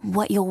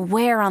what you'll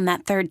wear on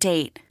that third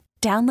date.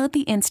 Download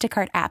the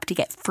Instacart app to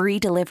get free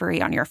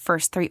delivery on your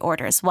first 3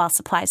 orders while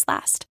supplies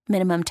last.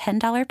 Minimum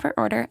 $10 per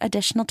order.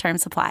 Additional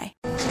terms apply.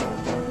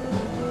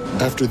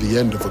 After the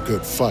end of a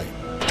good fight,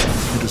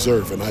 you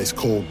deserve an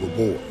ice-cold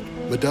reward.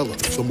 Modelo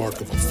is the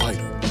mark of a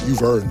fighter.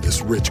 You've earned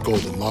this rich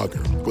golden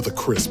lager with a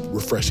crisp,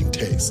 refreshing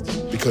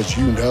taste. Because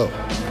you know,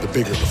 the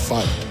bigger the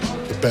fight,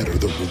 the better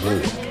the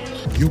reward.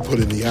 You put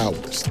in the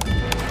hours,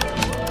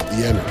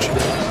 the energy,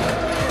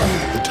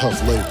 the tough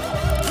labor.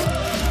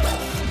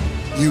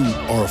 You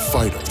are a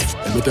fighter,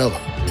 and Modelo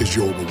is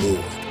your reward.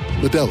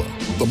 Modelo,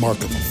 the mark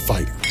of a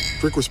fighter.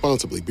 Drink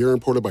responsibly. Beer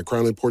imported by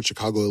Crown Imports,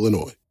 Chicago,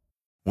 Illinois.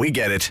 We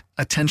get it.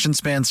 Attention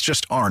spans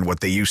just aren't what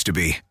they used to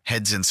be.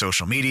 Heads in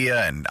social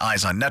media and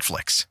eyes on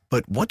Netflix.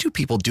 But what do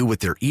people do with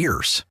their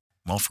ears?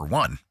 Well, for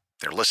one,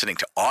 they're listening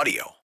to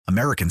audio.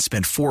 Americans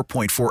spend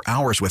 4.4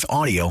 hours with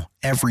audio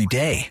every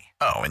day.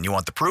 Oh, and you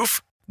want the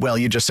proof? Well,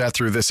 you just sat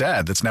through this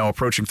ad that's now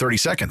approaching 30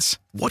 seconds.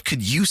 What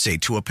could you say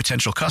to a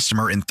potential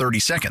customer in 30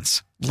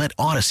 seconds? Let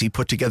Odyssey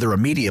put together a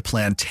media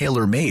plan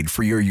tailor-made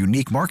for your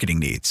unique marketing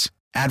needs.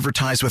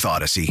 Advertise with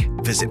Odyssey.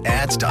 Visit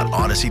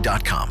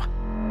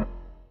ads.odyssey.com.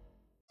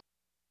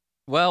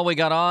 Well, we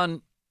got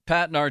on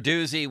Pat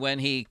Narduzzi when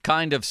he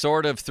kind of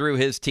sort of threw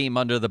his team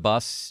under the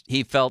bus.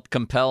 He felt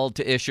compelled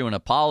to issue an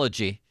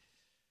apology,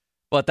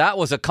 but that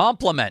was a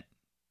compliment.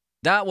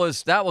 That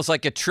was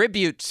like a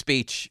tribute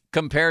speech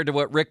compared to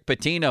what Rick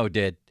Pitino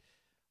did.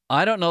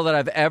 I don't know that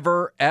I've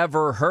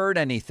ever heard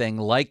anything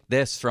like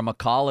this from a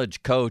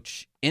college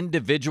coach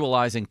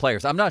individualizing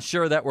players. I'm not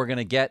sure that we're going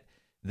to get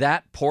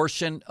that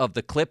portion of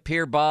the clip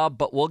here, Bob,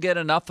 but we'll get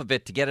enough of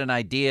it to get an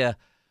idea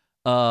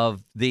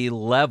of the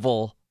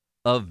level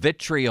of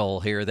vitriol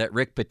here that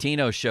Rick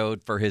Pitino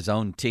showed for his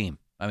own team.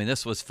 I mean,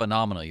 this was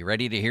phenomenal. You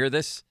ready to hear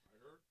this?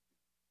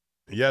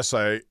 Yes,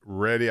 I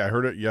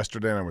heard it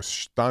yesterday, and I was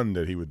stunned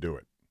that he would do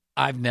it.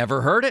 I've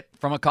never heard it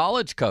from a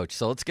college coach,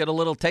 so let's get a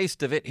little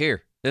taste of it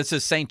here. This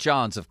is St.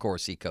 John's, of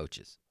course, he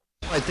coaches.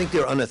 I think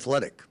they're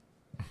unathletic.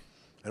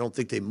 I don't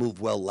think they move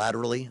well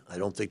laterally. I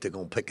don't think they're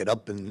going to pick it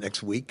up in the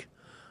next week.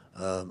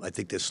 I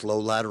think they're slow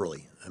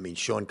laterally. I mean,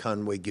 Sean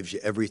Conway gives you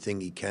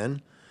everything he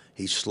can.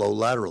 He's slow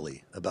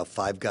laterally. About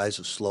 5 guys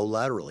are slow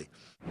laterally.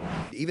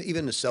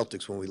 Even the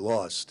Celtics, when we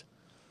lost,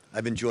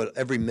 I've enjoyed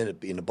every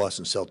minute being a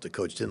Boston Celtic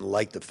coach. Didn't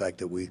like the fact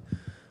that we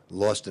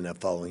lost in that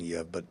following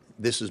year, but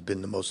this has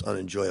been the most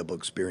unenjoyable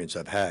experience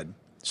I've had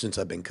since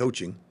I've been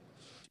coaching.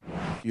 Do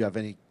you have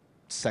any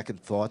second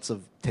thoughts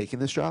of taking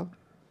this job?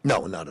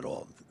 No, not at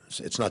all.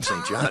 It's not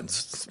St.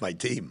 John's. It's my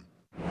team.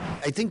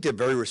 I think they're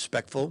very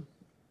respectful.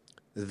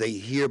 They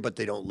hear, but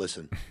they don't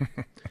listen.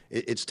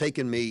 It's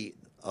taken me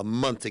a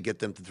month to get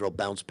them to throw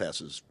bounce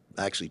passes.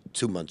 Actually,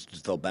 2 months to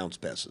throw bounce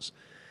passes.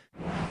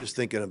 Just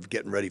thinking of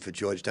getting ready for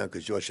Georgetown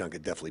because Georgetown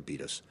could definitely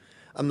beat us.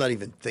 I'm not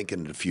even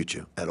thinking of the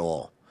future at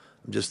all.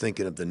 I'm just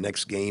thinking of the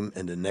next game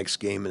and the next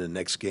game and the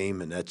next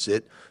game, and that's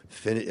it.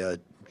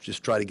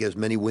 Just try to get as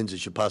many wins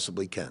as you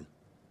possibly can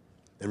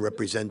and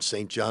represent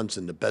St. John's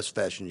in the best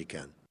fashion you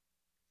can.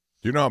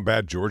 Do you know how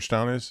bad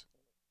Georgetown is?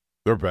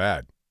 They're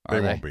bad. They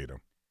won't beat them.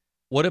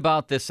 What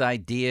about this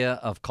idea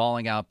of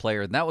calling out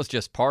players? And that was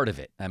just part of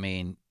it. I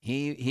mean,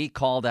 he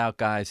called out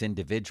guys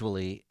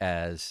individually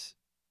as,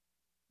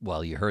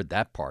 well, you heard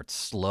that part,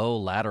 slow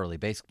laterally,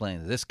 basically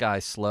this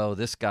guy's slow,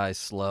 this guy's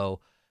slow.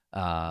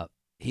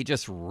 He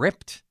just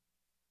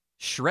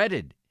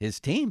shredded his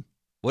team.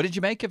 What did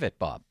you make of it,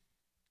 Bob?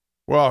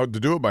 Well, to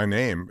do it by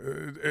name,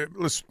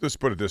 let's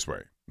put it this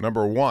way.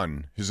 Number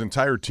one, his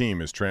entire team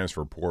is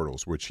transfer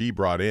portals, which he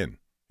brought in.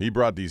 He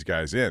brought these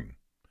guys in.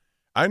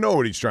 I know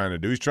what he's trying to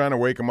do. He's trying to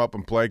wake them up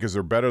and play because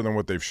they're better than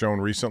what they've shown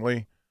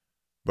recently.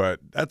 But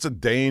that's a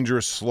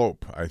dangerous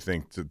slope, I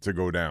think, to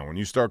go down. When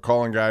you start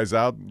calling guys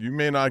out, you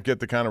may not get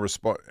the kind of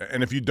response.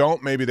 And if you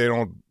don't, maybe they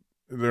don't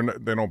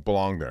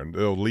belong there.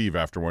 They'll leave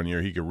after 1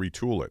 year. He could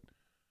retool it.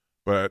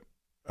 But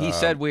he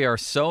said we are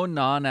so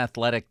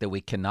non-athletic that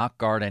we cannot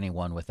guard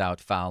anyone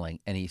without fouling.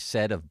 And he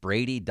said of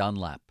Brady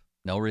Dunlap,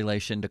 no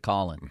relation to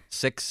Colin,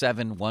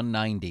 6'7",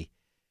 190.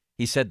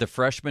 He said the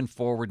freshman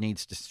forward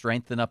needs to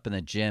strengthen up in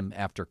the gym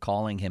after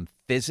calling him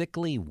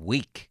physically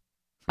weak.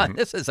 Mm-hmm.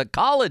 This is a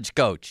college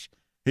coach.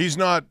 He's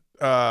not,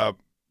 shying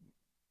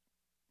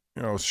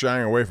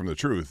away from the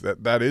truth.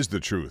 That is the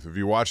truth. If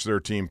you watch their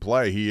team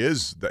play,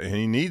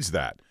 he needs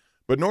that.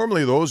 But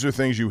normally those are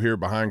things you hear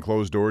behind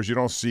closed doors. You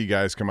don't see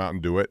guys come out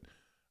and do it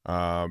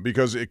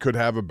because it could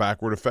have a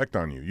backward effect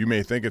on you. You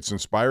may think it's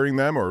inspiring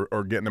them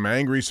or getting them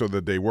angry so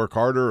that they work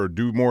harder or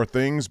do more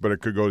things, but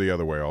it could go the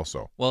other way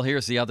also. Well,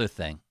 here's the other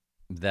thing.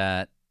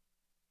 Does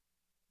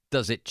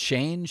it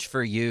change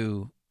for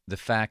you the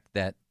fact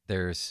that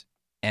there's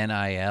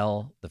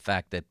NIL, the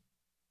fact that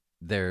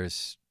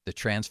there's the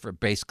transfer,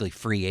 basically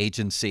free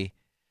agency.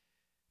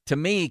 To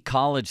me,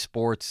 college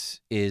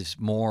sports is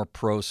more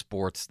pro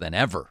sports than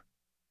ever.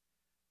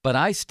 But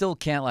I still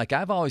can't,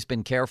 I've always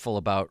been careful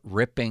about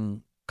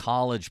ripping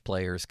college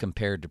players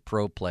compared to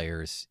pro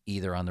players,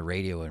 either on the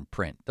radio and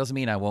print. Doesn't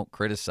mean I won't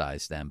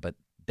criticize them, but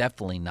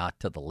definitely not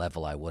to the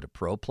level I would a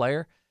pro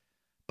player.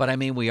 But, I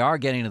mean, we are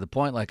getting to the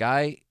point,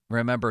 I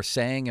remember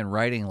saying and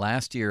writing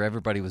last year,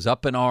 everybody was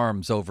up in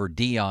arms over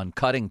Dion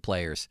cutting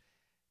players.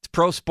 It's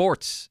pro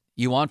sports.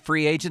 You want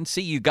free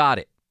agency? You got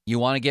it. You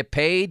want to get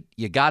paid?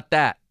 You got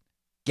that.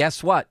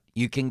 Guess what?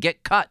 You can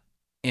get cut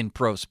in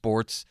pro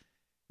sports.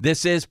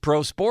 This is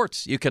pro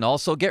sports. You can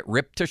also get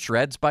ripped to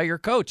shreds by your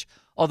coach.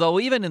 Although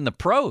even in the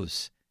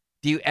pros,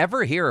 do you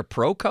ever hear a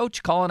pro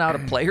coach calling out a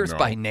players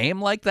by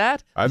name like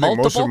that? I think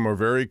most of them are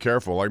very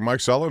careful. Like Mike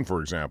Sullivan, for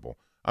example.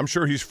 I'm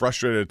sure he's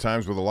frustrated at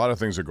times with a lot of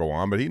things that go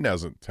on, but he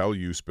doesn't tell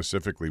you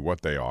specifically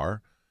what they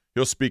are.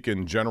 He'll speak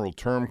in general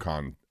term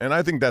and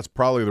I think that's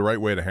probably the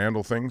right way to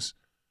handle things.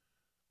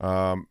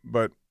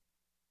 But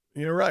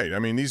you're right. I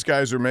mean, these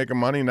guys are making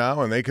money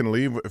now, and they can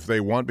leave if they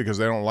want because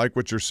they don't like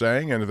what you're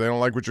saying. And if they don't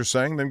like what you're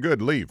saying, then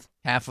good, leave.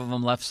 Half of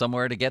them left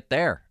somewhere to get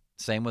there.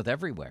 Same with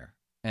everywhere.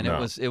 And it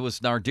was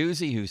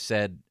Narduzzi who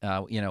said,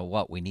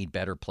 we need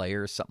better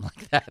players, something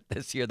like that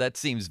this year. That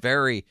seems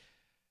very,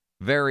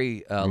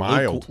 very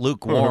mild,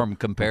 lukewarm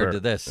compared to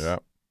this. Yeah.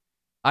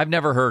 I've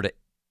never heard it.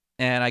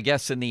 And I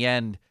guess in the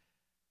end,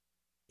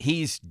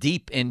 he's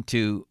deep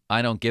into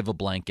I don't give a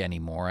blank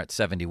anymore at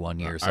 71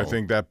 years old. I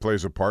think that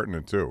plays a part in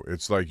it too.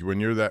 It's like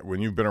when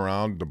you've been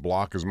around the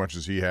block as much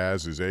as he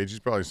has, his age, he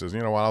probably says, you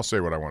know what, I'll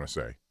say what I want to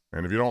say.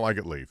 And if you don't like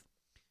it, leave.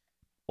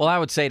 Well, I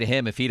would say to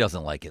him, if he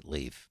doesn't like it,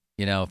 leave.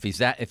 If he's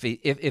that,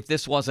 if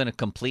this wasn't a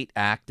complete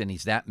act and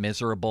he's that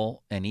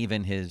miserable, and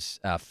even his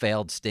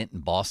failed stint in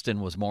Boston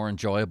was more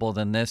enjoyable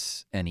than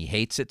this, and he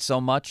hates it so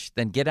much,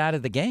 then get out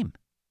of the game,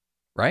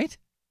 right?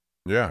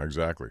 Yeah,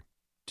 exactly.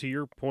 To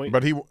your point,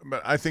 but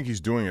I think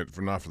he's doing it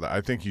not for that.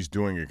 I think he's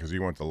doing it because he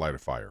wants to light a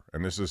fire,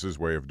 and this is his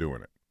way of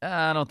doing it.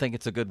 I don't think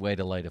it's a good way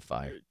to light a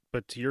fire.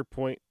 But to your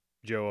point,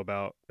 Joe,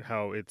 about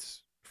how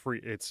it's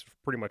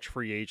pretty much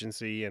free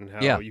agency and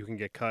how you can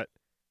get cut.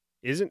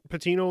 Isn't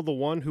Pitino the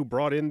one who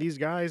brought in these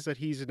guys that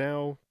he's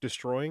now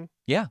destroying?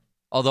 Yeah.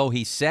 Although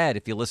he said,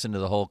 if you listen to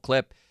the whole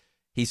clip,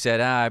 he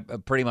said, I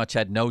pretty much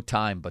had no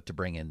time but to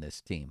bring in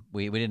this team.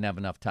 We didn't have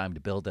enough time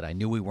to build it. I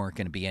knew we weren't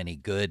going to be any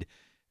good.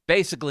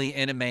 Basically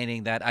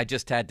intimating that I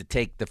just had to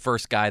take the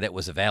first guy that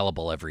was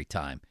available every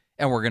time,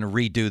 and we're going to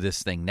redo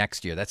this thing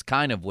next year. That's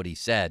kind of what he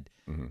said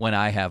when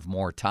I have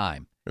more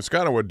time. It's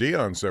kind of what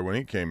Dion said when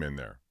he came in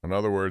there. In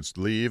other words,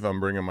 leave, I'm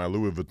bringing my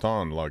Louis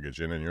Vuitton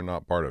luggage in, and you're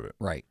not part of it.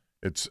 Right.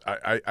 It's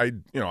I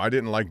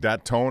didn't like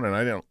that tone,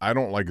 and I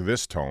don't like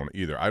this tone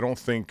either. I don't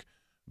think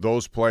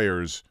those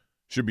players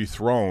should be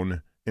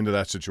thrown into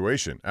that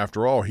situation.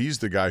 After all, he's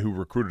the guy who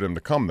recruited them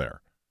to come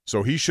there.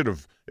 So he should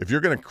have, if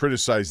you're going to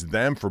criticize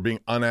them for being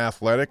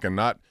unathletic and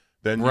not,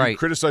 then you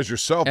criticize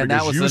yourself and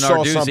because you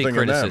saw something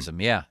criticism. in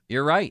them. Yeah,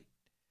 you're right.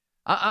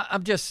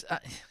 I'm just,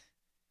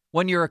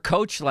 when you're a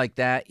coach like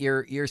that,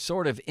 you're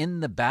sort of in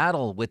the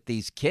battle with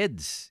these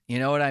kids. You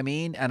know what I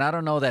mean? And I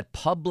don't know that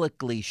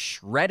publicly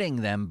shredding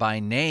them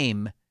by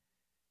name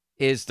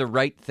is the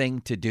right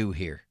thing to do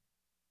here.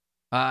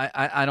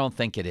 I don't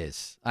think it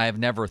is. I have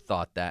never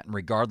thought that. And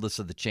regardless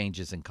of the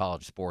changes in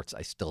college sports,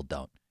 I still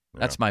don't.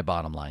 That's my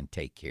bottom line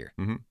take here.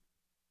 Mm-hmm.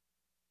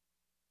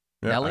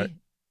 Yeah, Nelly?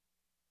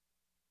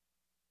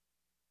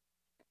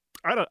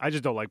 I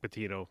just don't like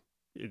Pitino.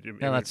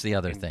 That's the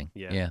other thing.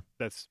 Yeah.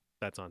 That's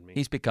on me.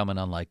 He's become an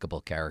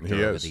unlikable character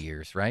over the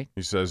years, right?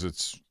 He says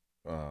it's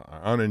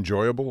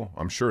unenjoyable.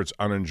 I'm sure it's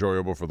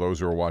unenjoyable for those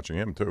who are watching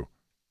him, too.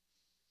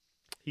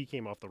 He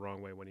came off the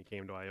wrong way when he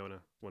came to Iona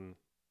when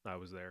I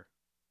was there.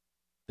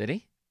 Did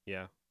he?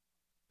 Yeah.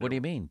 What do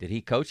you mean? Did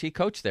he coach? He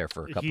coached there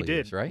for a couple of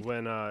years, right?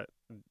 When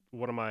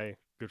one of my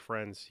good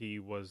friends, he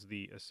was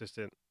the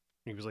assistant.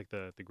 He was like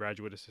the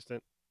graduate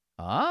assistant.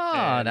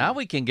 Now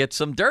we can get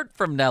some dirt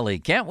from Nelly,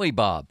 can't we,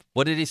 Bob?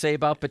 What did he say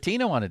about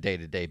Pitino on a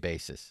day-to-day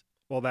basis?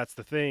 Well, that's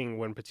the thing.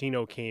 When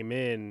Pitino came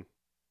in,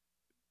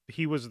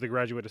 he was the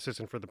graduate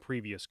assistant for the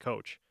previous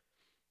coach.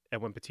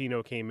 And when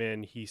Pitino came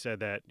in, he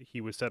said that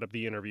he would set up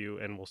the interview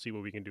and we'll see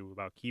what we can do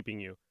about keeping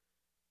you.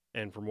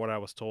 And from what I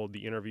was told,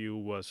 the interview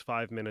was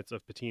 5 minutes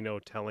of Pitino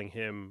telling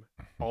him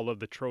all of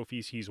the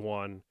trophies he's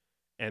won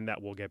and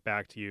that we'll get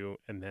back to you.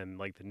 And then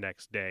like the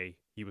next day,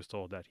 he was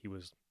told that he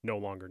was no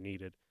longer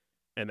needed.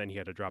 And then he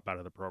had to drop out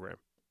of the program.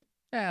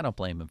 I don't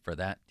blame him for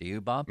that. Do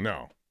you, Bob?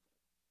 No.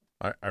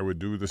 I would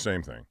do the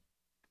same thing.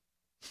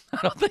 I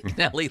don't think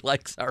Nelly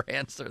likes our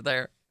answer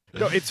there.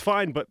 No, it's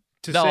fine, but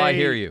to say... No, I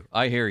hear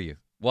you.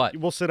 What?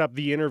 We'll set up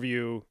the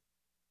interview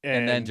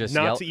and then just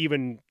not yell... to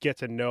even get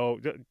to know...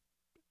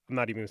 I'm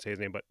not even going to say his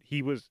name, but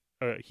he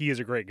is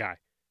a great guy.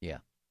 Yeah.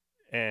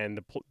 And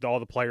all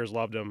the players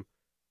loved him.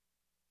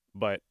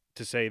 But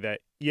to say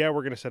that, yeah,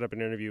 we're going to set up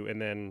an interview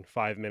and then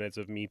 5 minutes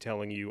of me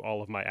telling you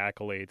all of my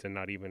accolades and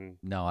not even.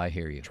 No, I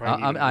hear you.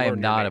 I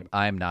am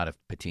not a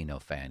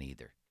Pitino fan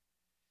either.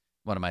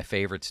 One of my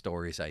favorite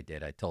stories I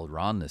told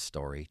Ron this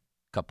story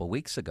a couple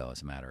weeks ago,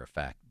 as a matter of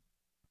fact.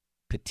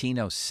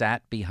 Pitino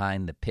sat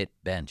behind the Pitt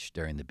bench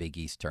during the Big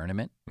East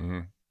tournament,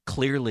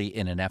 clearly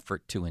in an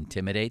effort to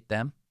intimidate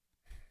them.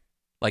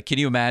 Like, can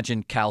you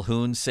imagine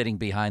Calhoun sitting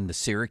behind the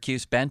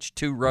Syracuse bench,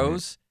 2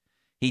 rows?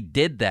 He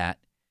did that.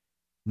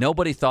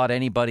 Nobody thought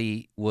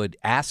anybody would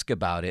ask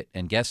about it.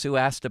 And guess who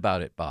asked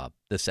about it, Bob?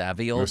 The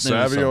savvy old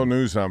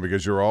newshound,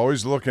 because you're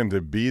always looking to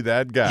be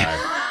that guy.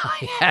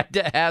 I had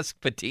to ask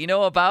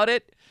Pitino about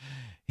it.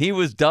 He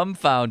was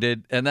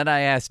dumbfounded. And then I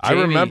asked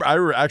Jamie.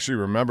 I actually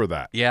remember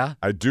that. Yeah?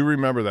 I do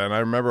remember that. And I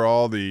remember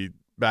all the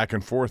back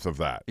and forth of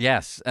that.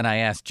 Yes. And I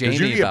asked Jamie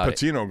about it.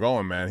 Because you get Pitino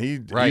going, man. He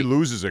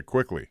loses it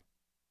quickly.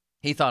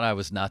 He thought I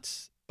was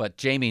nuts. But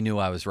Jamie knew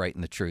I was right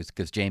in the truth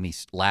because Jamie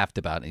laughed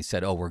about it. And he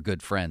said, we're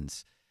good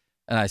friends.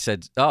 And I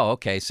said,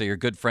 okay, so you're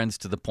good friends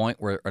to the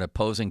point where an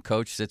opposing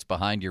coach sits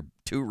behind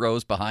 2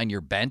 rows behind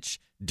your bench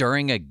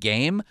during a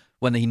game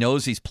when he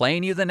knows he's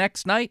playing you the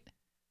next night?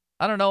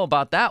 I don't know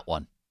about that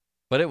one,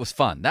 but it was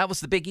fun. That was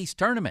the Big East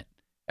tournament.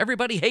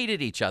 Everybody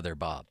hated each other,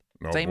 Bob.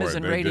 Same as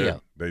in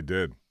radio. They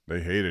did.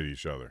 They hated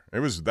each other.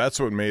 That's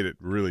what made it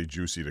really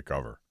juicy to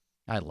cover.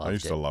 I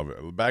used to love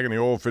it. Back in the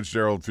old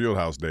Fitzgerald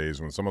Fieldhouse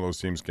days when some of those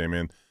teams came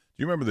in, do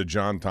you remember the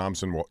John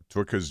Thompson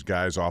took his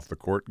guys off the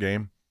court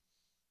game?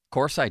 Of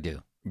course I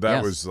do.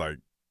 That was like,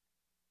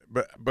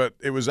 but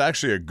it was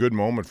actually a good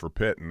moment for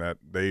Pitt, and that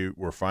they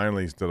were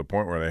finally to the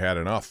point where they had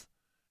enough,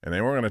 and they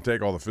weren't going to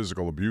take all the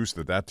physical abuse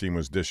that team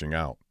was dishing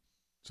out,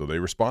 so they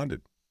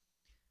responded.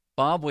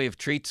 Bob, we have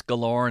treats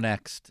galore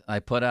next. I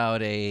put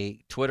out a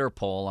Twitter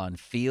poll on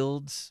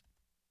Fields,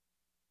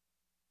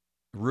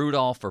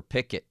 Rudolph, or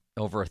Pickett.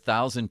 Over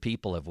 1,000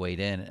 people have weighed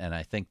in, and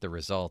I think the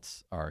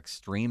results are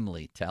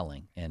extremely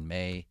telling and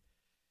may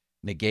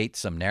negate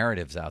some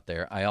narratives out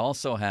there. I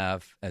also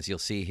have, as you'll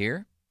see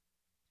here,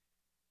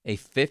 my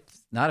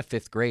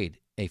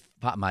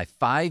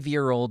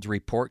 5-year-old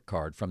report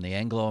card from the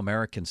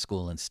Anglo-American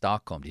school in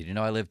Stockholm. Did you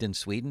know I lived in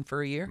Sweden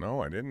for a year?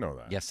 No, I didn't know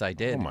that. Yes, I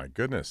did. Oh, my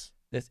goodness.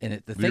 Do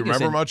you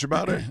remember much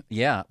about it?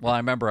 Yeah. Well, I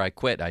remember I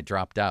quit. I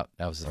dropped out.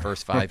 That was the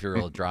first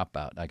 5-year-old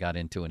dropout. I got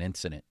into an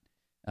incident.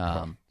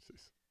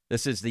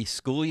 This is the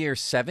school year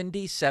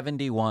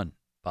 70-71,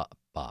 Bob.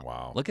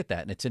 Wow. Look at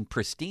that. And it's in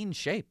pristine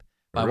shape.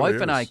 My really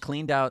wife and I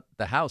cleaned out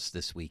the house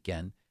this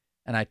weekend,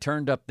 and I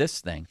turned up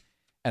this thing.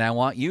 And I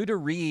want you to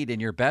read in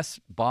your best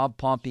Bob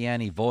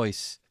Pompeani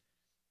voice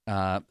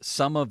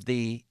some of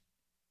the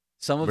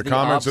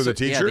comments of the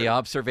teacher? Yeah, the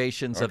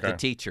observations of the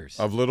teachers.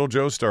 Of little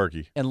Joe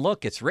Starkey. And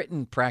look, it's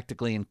written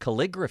practically in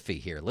calligraphy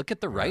here. Look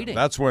at the writing.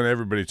 That's when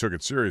everybody took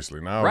it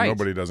seriously. Now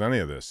nobody does any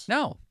of this.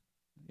 No.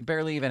 You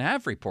barely even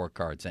have report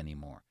cards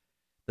anymore.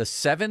 The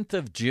 7th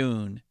of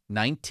June,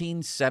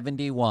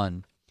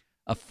 1971,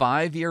 a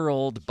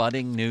 5-year-old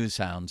budding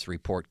newshound's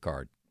report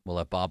card. We'll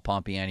have Bob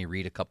Pompeani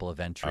read a couple of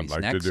entries next.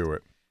 I'd like to do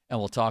it. And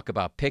we'll talk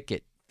about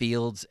Pickett,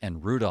 Fields,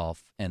 and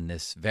Rudolph and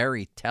this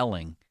very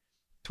telling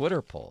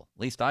Twitter poll.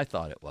 At least I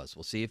thought it was.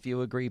 We'll see if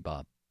you agree,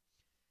 Bob.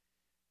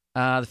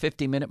 The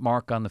 50-minute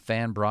mark on the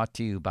Fan brought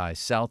to you by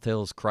South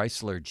Hills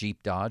Chrysler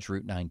Jeep Dodge,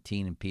 Route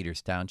 19 in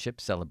Peters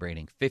Township,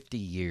 celebrating 50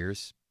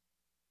 years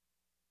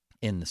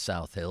in the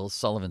South Hills.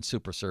 Sullivan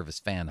Super Service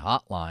Fan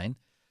Hotline,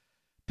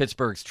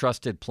 Pittsburgh's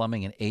trusted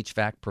plumbing and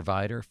HVAC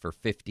provider for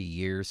 50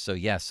 years. So,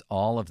 yes,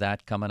 all of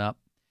that coming up.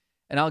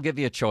 And I'll give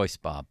you a choice,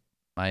 Bob.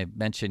 I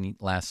mentioned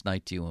last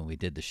night to you when we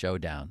did the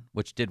showdown,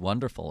 which did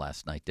wonderful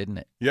last night, didn't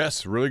it?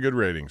 Yes, really good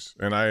ratings.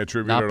 And I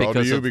attribute it all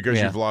to you because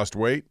you've lost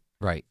weight.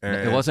 Right.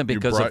 It wasn't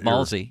because of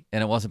Malsey,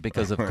 and it wasn't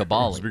because of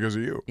Cabali. It was because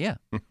of you. Yeah.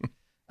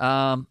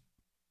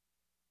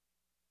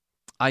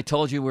 I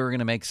told you we were going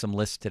to make some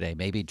lists today,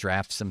 maybe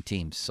draft some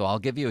teams. So I'll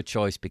give you a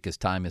choice because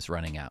time is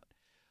running out.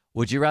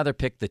 Would you rather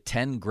pick the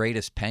 10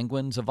 greatest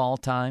Penguins of all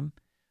time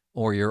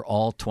or your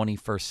all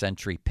 21st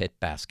century Pitt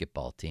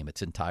basketball team?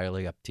 It's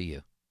entirely up to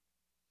you.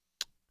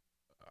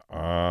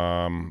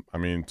 I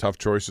mean, tough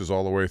choices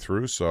all the way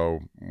through,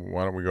 so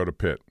why don't we go to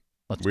Pitt?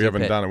 We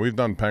haven't done it. We've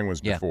done Penguins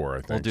before,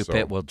 I think. We'll do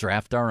Pitt. We'll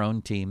draft our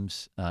own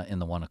teams in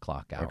the 1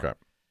 o'clock hour. Okay.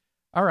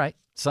 All right.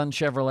 Sun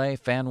Chevrolet,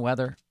 fan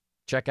weather.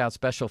 Check out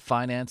special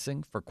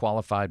financing for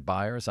qualified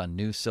buyers on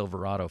new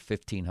Silverado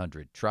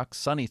 1500 trucks.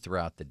 Sunny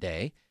throughout the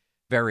day.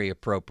 Very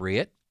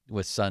appropriate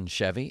with Sun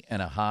Chevy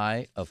and a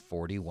high of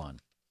 41.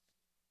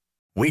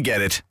 We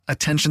get it.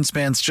 Attention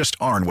spans just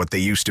aren't what they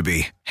used to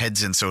be.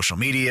 Heads in social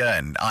media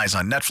and eyes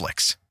on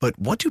Netflix. But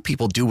what do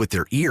people do with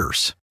their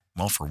ears?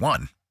 Well, for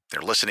one,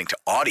 they're listening to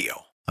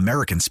audio.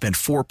 Americans spend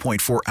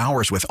 4.4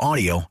 hours with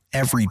audio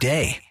every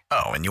day.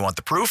 Oh, and you want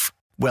the proof?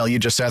 Well, you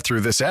just sat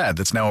through this ad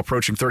that's now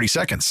approaching 30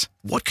 seconds.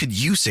 What could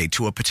you say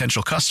to a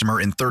potential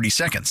customer in 30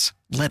 seconds?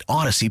 Let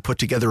Odyssey put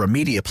together a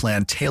media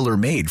plan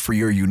tailor-made for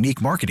your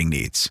unique marketing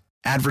needs.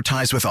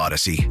 Advertise with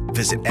Odyssey.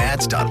 Visit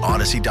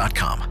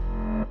ads.odyssey.com.